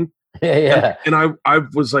what I mean? Yeah. And I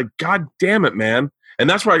was like, God damn it, man. And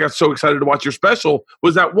that's why I got so excited to watch your special,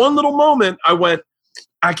 was that one little moment I went,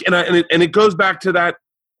 and it goes back to that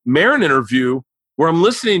Maron interview where I'm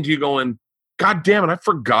listening to you going, God damn it, I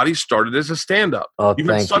forgot he started as a stand-up. Oh, You've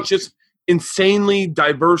had such an insanely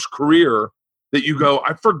diverse career that you go,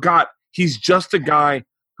 I forgot he's just a guy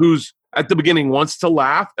who's at the beginning wants to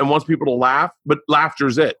laugh and wants people to laugh, but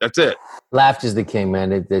laughter's it. That's it. Laughter's the king,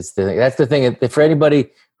 man. That's the thing. For anybody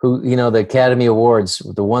who, you know, the Academy Awards,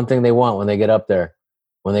 the one thing they want when they get up there,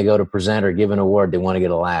 when they go to present or give an award, they want to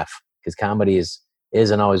get a laugh, because comedy is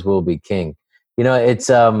and always will be king. You know, it's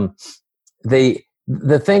the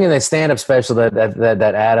thing in the stand-up special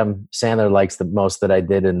that Adam Sandler likes the most that I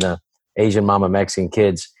did in the Asian Mama Mexican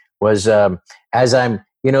Kids was as I'm,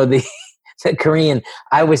 you know, the Korean.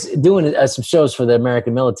 I was doing some shows for the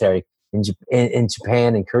American military in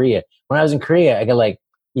Japan and Korea. When I was in Korea, I got like,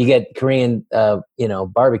 you get Korean, you know,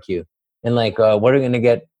 barbecue, and like, what are we going to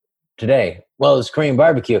get today? Well, it's Korean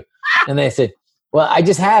barbecue, and they said, well, I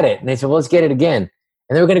just had it, and they said, well, let's get it again,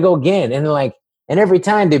 and they were going to go again, and they're like, and every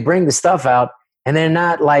time they bring the stuff out, and they're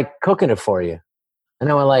not like cooking it for you, and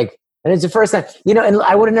I went like, and it's the first time, you know, and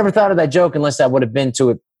I would have never thought of that joke unless I would have been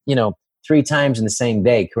to it, you know, 3 times in the same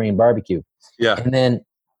day, Korean barbecue. Yeah. And then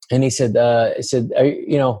And he said,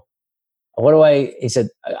 what do he said,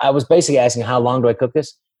 I was basically asking, how long do I cook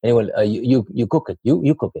this? And he went, you cook it.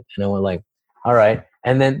 You cook it. And I went like, all right.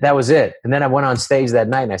 And then that was it. And then I went on stage that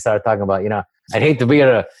night and I started talking about, I'd hate to be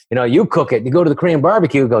you cook it. You go to the Korean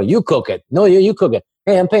barbecue, go, you cook it. No, you cook it.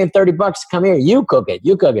 Hey, I'm paying $30 to come here. You cook it.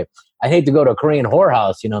 You cook it. I hate to go to a Korean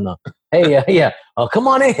whorehouse, no. Hey, yeah. Oh, come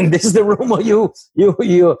on in. This is the room where you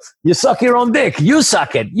suck your own dick. You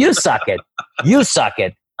suck it. You suck it. You suck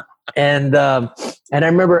it. And I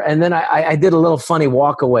remember, and then I did a little funny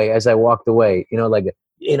walk away as I walked away, and I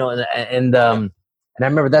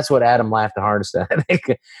remember that's what Adam laughed the hardest at. I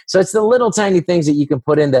think. So it's the little tiny things that you can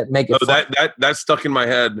put in that make it. That stuck in my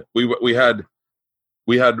head. We had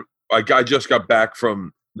I just got back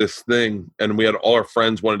from this thing, and we had all our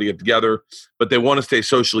friends wanted to get together, but they want to stay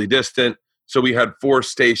socially distant. So we had 4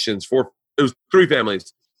 stations. It was 3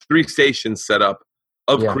 families, 3 stations set up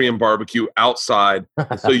of Korean barbecue outside.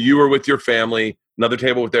 So you were with your family, another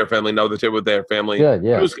table with their family, another table with their family. Good,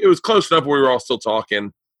 yeah. It was close enough where we were all still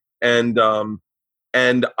talking, and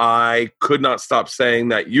I could not stop saying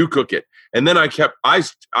that you cook it. And then I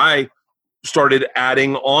started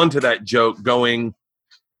adding on to that joke, going,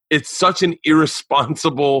 it's such an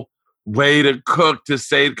irresponsible way to cook, to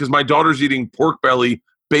say, because my daughter's eating pork belly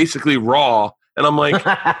basically raw, and I'm like,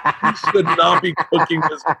 you should not be cooking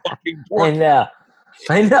this fucking pork.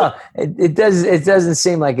 I know. It doesn't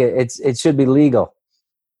seem like it should be legal.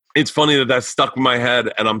 It's funny that stuck in my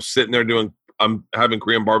head, and I'm sitting there I'm having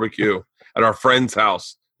Korean barbecue at our friend's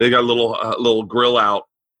house. They got a little grill out,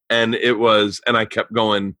 and I kept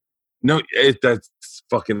going, no, that's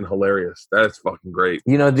fucking hilarious. That's fucking great.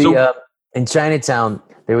 In Chinatown,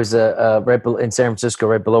 there was in San Francisco,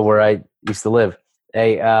 right below where I used to live,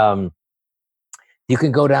 you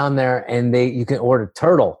can go down there and you can order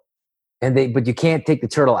turtle, but you can't take the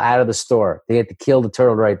turtle out of the store. They have to kill the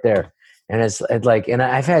turtle right there. And it's like, and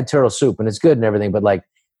I've had turtle soup and it's good and everything, but like,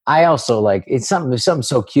 I also like, it's something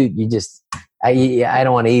so cute. I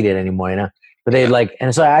don't want to eat it anymore, but they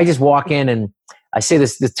and so I just walk in and I see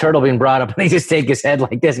this turtle being brought up, and they just take his head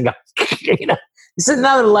like this and go, it's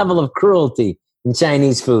another level of cruelty in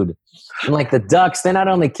Chinese food. And like the ducks, they not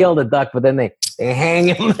only kill the duck, but then they hang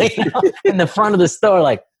him in the front of the store.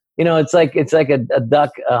 Like, it's like a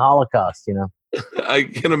duck holocaust, I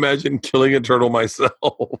can imagine killing a turtle myself.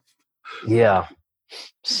 Yeah.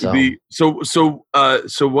 So what's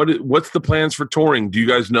the plans for touring? Do you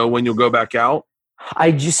guys know when you'll go back out?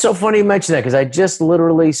 So funny you mentioned that, because I just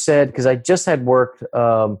literally said, because I just had worked.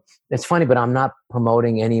 It's funny, but I'm not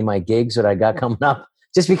promoting any of my gigs that I got coming up,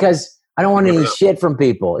 just because I don't want any shit from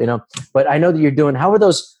people, But I know that you're doing. How are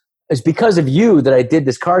those? It's because of you that I did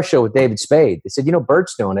this car show with David Spade. They said,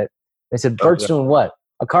 Bert's doing it. I said, Bert's doing what?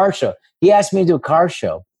 A car show. He asked me to do a car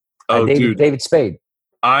show. David Spade.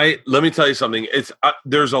 Let me tell you something. It's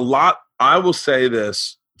there's a lot. I will say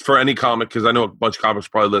this for any comic, because I know a bunch of comics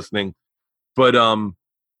are probably listening, but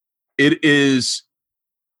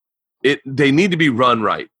they need to be run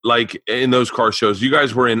right. Like in those car shows, you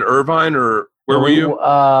guys were in Irvine, or where were you?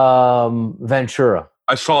 Ventura.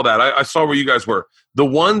 I saw that. I saw where you guys were. The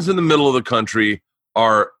ones in the middle of the country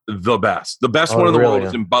are the best. The best one in the world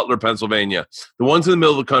is in Butler, Pennsylvania. The ones in the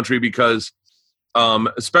middle of the country, because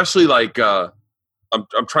especially like I'm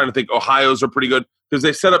trying to think, Ohio's are pretty good, because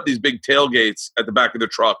they set up these big tailgates at the back of their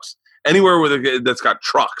trucks. Anywhere that's got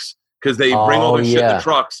trucks, because they bring all their shit in the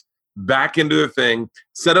trucks back into their thing,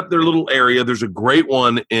 set up their little area. There's a great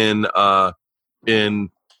one in Cape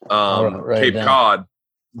Cod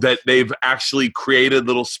that they've actually created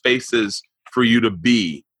little spaces for you to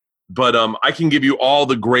be. But I can give you all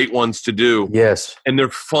the great ones to do. Yes. And they're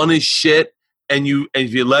fun as shit. And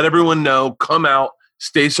if you let everyone know, come out,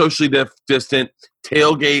 stay socially distant,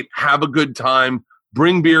 tailgate, have a good time,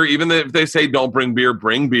 bring beer. Even if they say don't bring beer,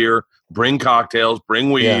 bring cocktails,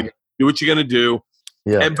 bring weed, do what you're going to do.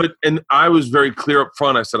 Yeah. And I was very clear up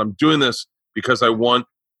front. I said, I'm doing this because I want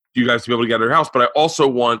you guys to be able to get out of your house, but I also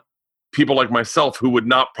want people like myself who would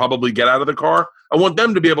not probably get out of the car, I want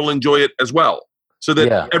them to be able to enjoy it as well, so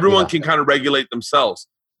that everyone can kind of regulate themselves.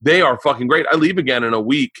 They are fucking great. I leave again in a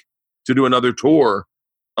week to do another tour,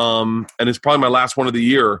 and it's probably my last one of the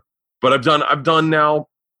year. But I've done now.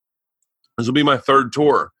 This will be my 3rd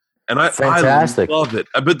tour, and I love it.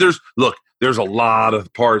 But there's a lot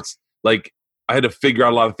of parts. Like I had to figure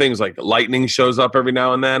out a lot of things. Like lightning shows up every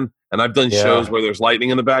now and then, and I've done shows where there's lightning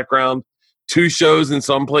in the background. 2 shows in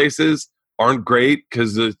some places aren't great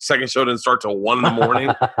because the second show didn't start till 1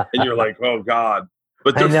 a.m, and you're like, oh God.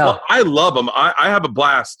 But I love them. I have a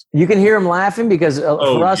blast. You can hear them laughing because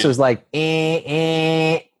for us it was like,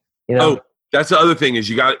 That's the other thing is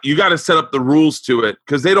you got to set up the rules to it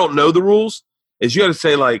because they don't know the rules. Is you got to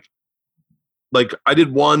say like I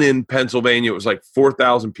did one in Pennsylvania. It was like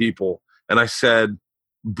 4,000 people, and I said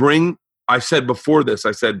before this,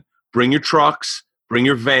 I said bring your trucks, bring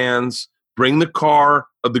your vans, bring the car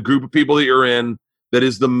of the group of people that you're in that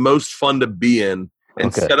is the most fun to be in,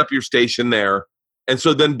 and set up your station there. And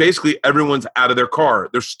so then basically everyone's out of their car.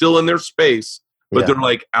 They're still in their space, but they're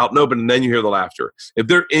like out and open, and then you hear the laughter. If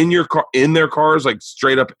they're in their cars, like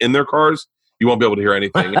straight up in their cars, you won't be able to hear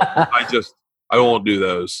anything. I won't do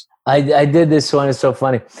those. I did this one. It's so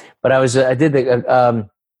funny. But I did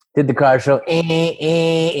the car show,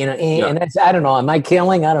 and that's, I don't know. Am I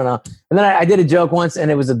killing? I don't know. And then I did a joke once, and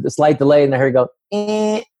it was a slight delay, and I heard go,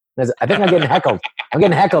 I think I'm getting heckled. I'm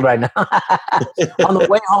getting heckled right now. On the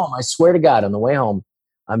way home, I swear to God, on the way home,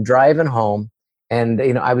 I'm driving home, and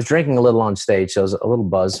I was drinking a little on stage, so I was a little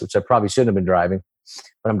buzzed, which I probably shouldn't have been driving.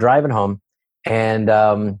 But I'm driving home, and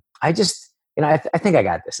I just, I think I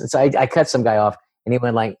got this. And so I cut some guy off, and he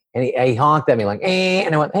went like, and he honked at me like,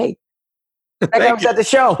 and I went, hey, that guy was at the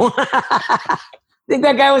show. I think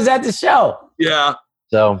that guy was at the show. Yeah.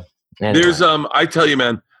 So anyway. There's I tell you,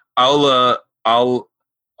 man, I'll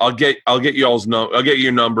get y'all's number. I'll get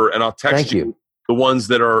your number, and I'll text you the ones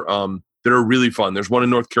that are really fun. There's one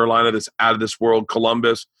in North Carolina that's out of this world,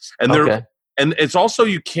 Columbus, and and it's also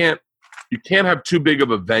you can't have too big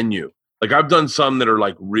of a venue. Like I've done some that are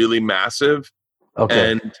like really massive,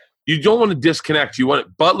 and you don't want to disconnect. You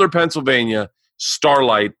want Butler, Pennsylvania.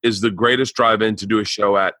 Starlight is the greatest drive-in to do a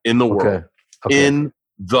show at in the world. In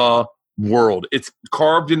the world. It's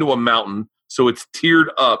carved into a mountain, so it's tiered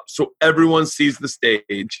up, so everyone sees the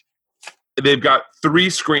stage. They've got 3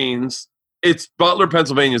 screens. It's Butler,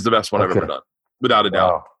 Pennsylvania is the best one I've ever done, without a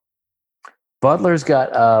doubt. Butler's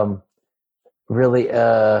got really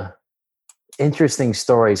interesting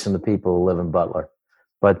stories from the people who live in Butler.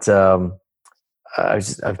 But I'm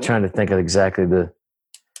trying to think of exactly the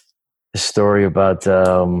story about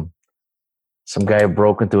some guy who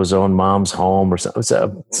broke into his own mom's home or something.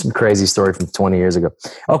 Some crazy story from 20 years ago.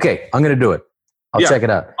 Okay, I'm going to do it. I'll check it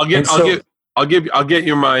out. I'll get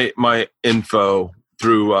you my info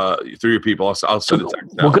through your people. I'll send it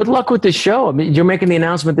text now. Well, good luck with the show. I mean, you're making the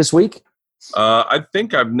announcement this week? I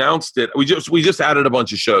think I've announced it. We just added a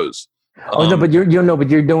bunch of shows. No, but you're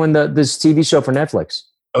doing this TV show for Netflix.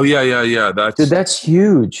 Oh yeah. That's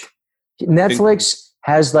huge. Netflix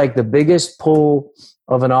has like the biggest pull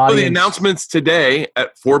of an audience. The announcement's today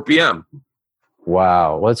at 4 p.m.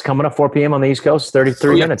 Wow. Well, it's coming up 4 p.m. on the East Coast,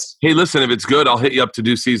 33 minutes. Hey, listen, if it's good, I'll hit you up to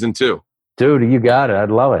do season 2. Dude, you got it. I'd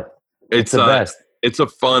love it. It's the best. It's a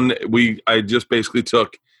fun, I just basically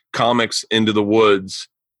took comics into the woods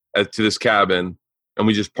to this cabin, and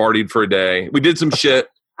we just partied for a day. We did some shit,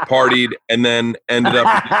 partied, and then ended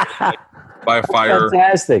up by a fire.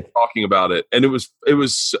 Fantastic. Talking about it. And it was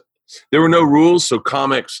there were no rules, so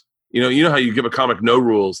comics, you know how you give a comic no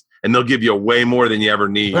rules, and they'll give you way more than you ever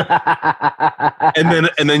need. and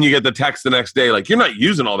then you get the text the next day, like, you're not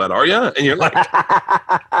using all that, are you? And you're like,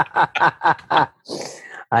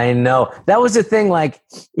 I know. That was the thing. Like,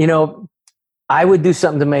 I would do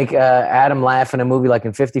something to make Adam laugh in a movie, like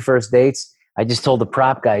in 50 First Dates. I just told the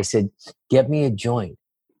prop guy, I said, get me a joint.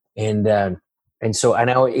 And so I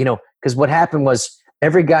know, because what happened was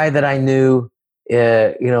every guy that I knew,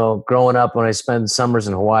 growing up when I spent summers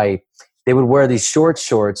in Hawaii, they would wear these shorts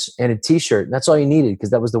and a t-shirt. And that's all you needed because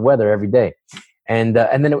that was the weather every day. And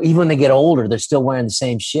then even when they get older, they're still wearing the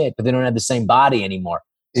same shit, but they don't have the same body anymore.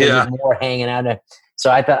 So there's more hanging out there. So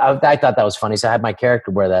I thought that was funny. So I had my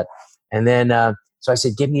character wear that. And then, so I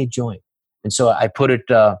said, give me a joint. And so I put it,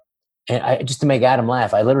 just to make Adam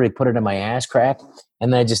laugh, I literally put it in my ass crack.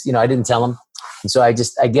 And then I just, I didn't tell him. And so I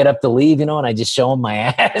get up to leave, and I just show him my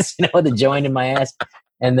ass, the joint in my ass.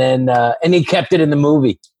 And then, and he kept it in the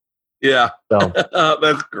movie. Yeah. So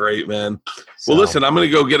that's great, man. Well, listen, I'm going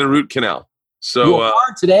to go get a root canal. So you are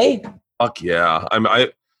today? Fuck yeah. I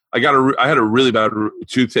had a really bad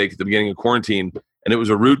toothache at the beginning of quarantine, and it was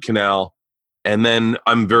a root canal. And then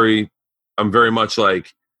I'm very much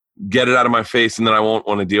like, get it out of my face, and then I won't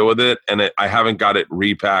want to deal with it. And I haven't got it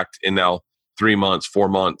repacked in now 3 months, 4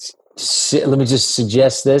 months. Let me just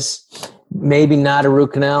suggest this. Maybe not a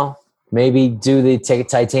root canal. Maybe take a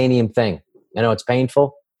titanium thing. I know it's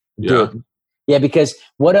painful. Do it. Yeah, because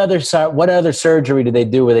what other surgery do they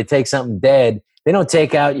do where they take something dead? They don't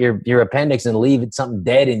take out your appendix and leave it something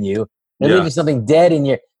dead in you. They leave it something dead in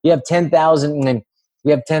you. You have 10,000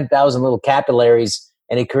 little capillaries,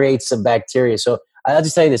 and it creates some bacteria. So I'll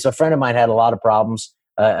just tell you this: a friend of mine had a lot of problems,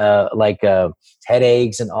 like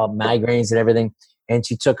headaches and all migraines and everything. And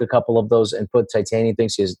she took a couple of those and put titanium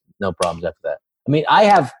things. She has no problems after that. I mean, I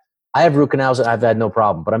have root canals that I've had no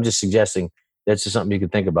problem, but I'm just suggesting that's just something you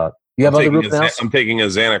could think about. You have other root canals? I'm taking a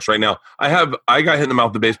Xanax right now. I got hit in the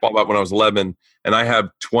mouth with a baseball bat when I was 11, and I have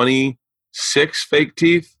 26 fake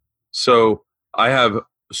teeth. So I have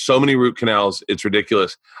so many root canals. It's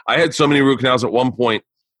ridiculous. I had so many root canals at one point,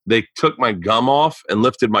 they took my gum off and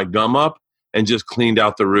lifted my gum up and just cleaned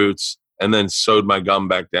out the roots and then sewed my gum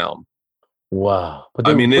back down. Wow. But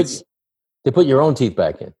they put your own teeth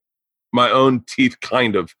back in. My own teeth,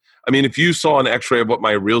 kind of. I mean, if you saw an x-ray of what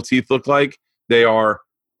my real teeth look like, they're all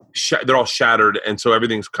shattered, and so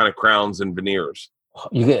everything's kind of crowns and veneers.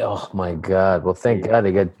 Oh my God. Well, thank God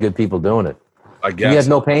they got good people doing it. I guess. You have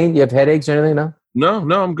no pain? You have headaches or anything? No?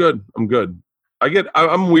 No, I'm good.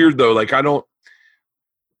 I'm weird though. Like I don't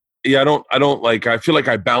like, I feel like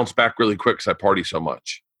I bounce back really quick because I party so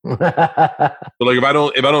much. So like if I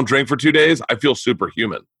don't drink for 2 days, I feel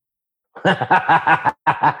superhuman. Well,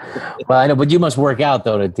 I know, but you must work out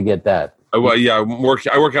though to get that. Well, yeah, I work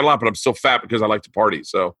out a lot, but I'm still fat because I like to party.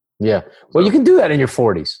 So yeah, well, you can do that in your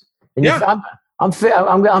 40s. And yeah, I'm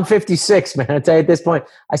 56, man. I tell you at this point,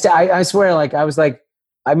 I swear, like I was like,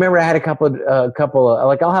 I remember I had a couple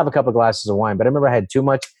like I'll have a couple of glasses of wine, but I remember I had too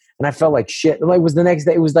much and I felt like shit. Like it was the next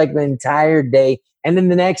day. It was like the entire day, and then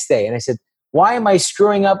the next day, and I said, why am I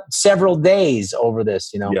screwing up several days over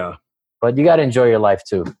this? Yeah. But you got to enjoy your life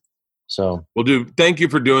too. So, well, dude, thank you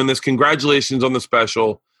for doing this. Congratulations on the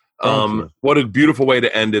special. What a beautiful way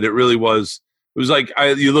to end it. It really was. It was like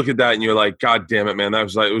you look at that and you're like, God damn it, man! That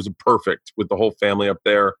was like, it was perfect with the whole family up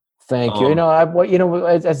there. Thank you.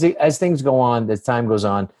 As things go on, as time goes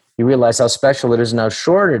on, you realize how special it is and how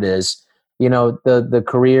short it is. The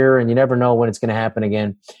career, and you never know when it's going to happen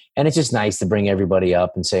again. And it's just nice to bring everybody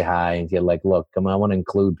up and say hi and get like, look, come on, I want to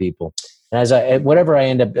include people. And whatever I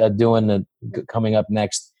end up doing coming up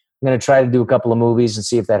next, I'm going to try to do a couple of movies and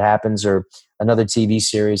see if that happens, or another TV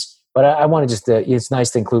series. But I want to just, it's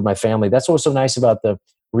nice to include my family. That's what's so nice about the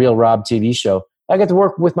Real Rob TV show. I got to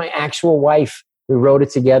work with my actual wife. We wrote it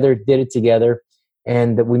together, did it together,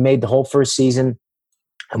 and we made the whole first season,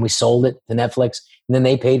 and we sold it to Netflix, and then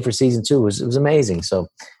they paid for season 2. It was amazing. So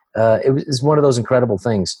it was one of those incredible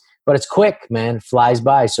things. But it's quick, man. It flies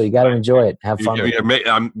by, so you got to enjoy it. Have fun. I'm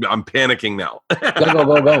panicking now.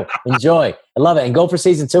 Go. Enjoy. I love it. And go for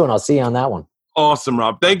season 2, and I'll see you on that one. Awesome,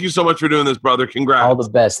 Rob. Thank you so much for doing this, brother. Congrats. All the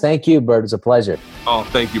best. Thank you, Bert. It's a pleasure. Oh,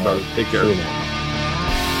 thank you, brother. Take care. See you, man.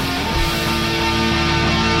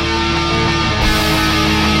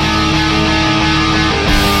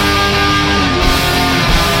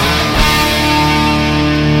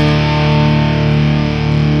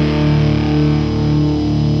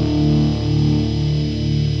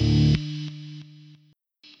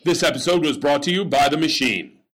 This episode was brought to you by The Machine.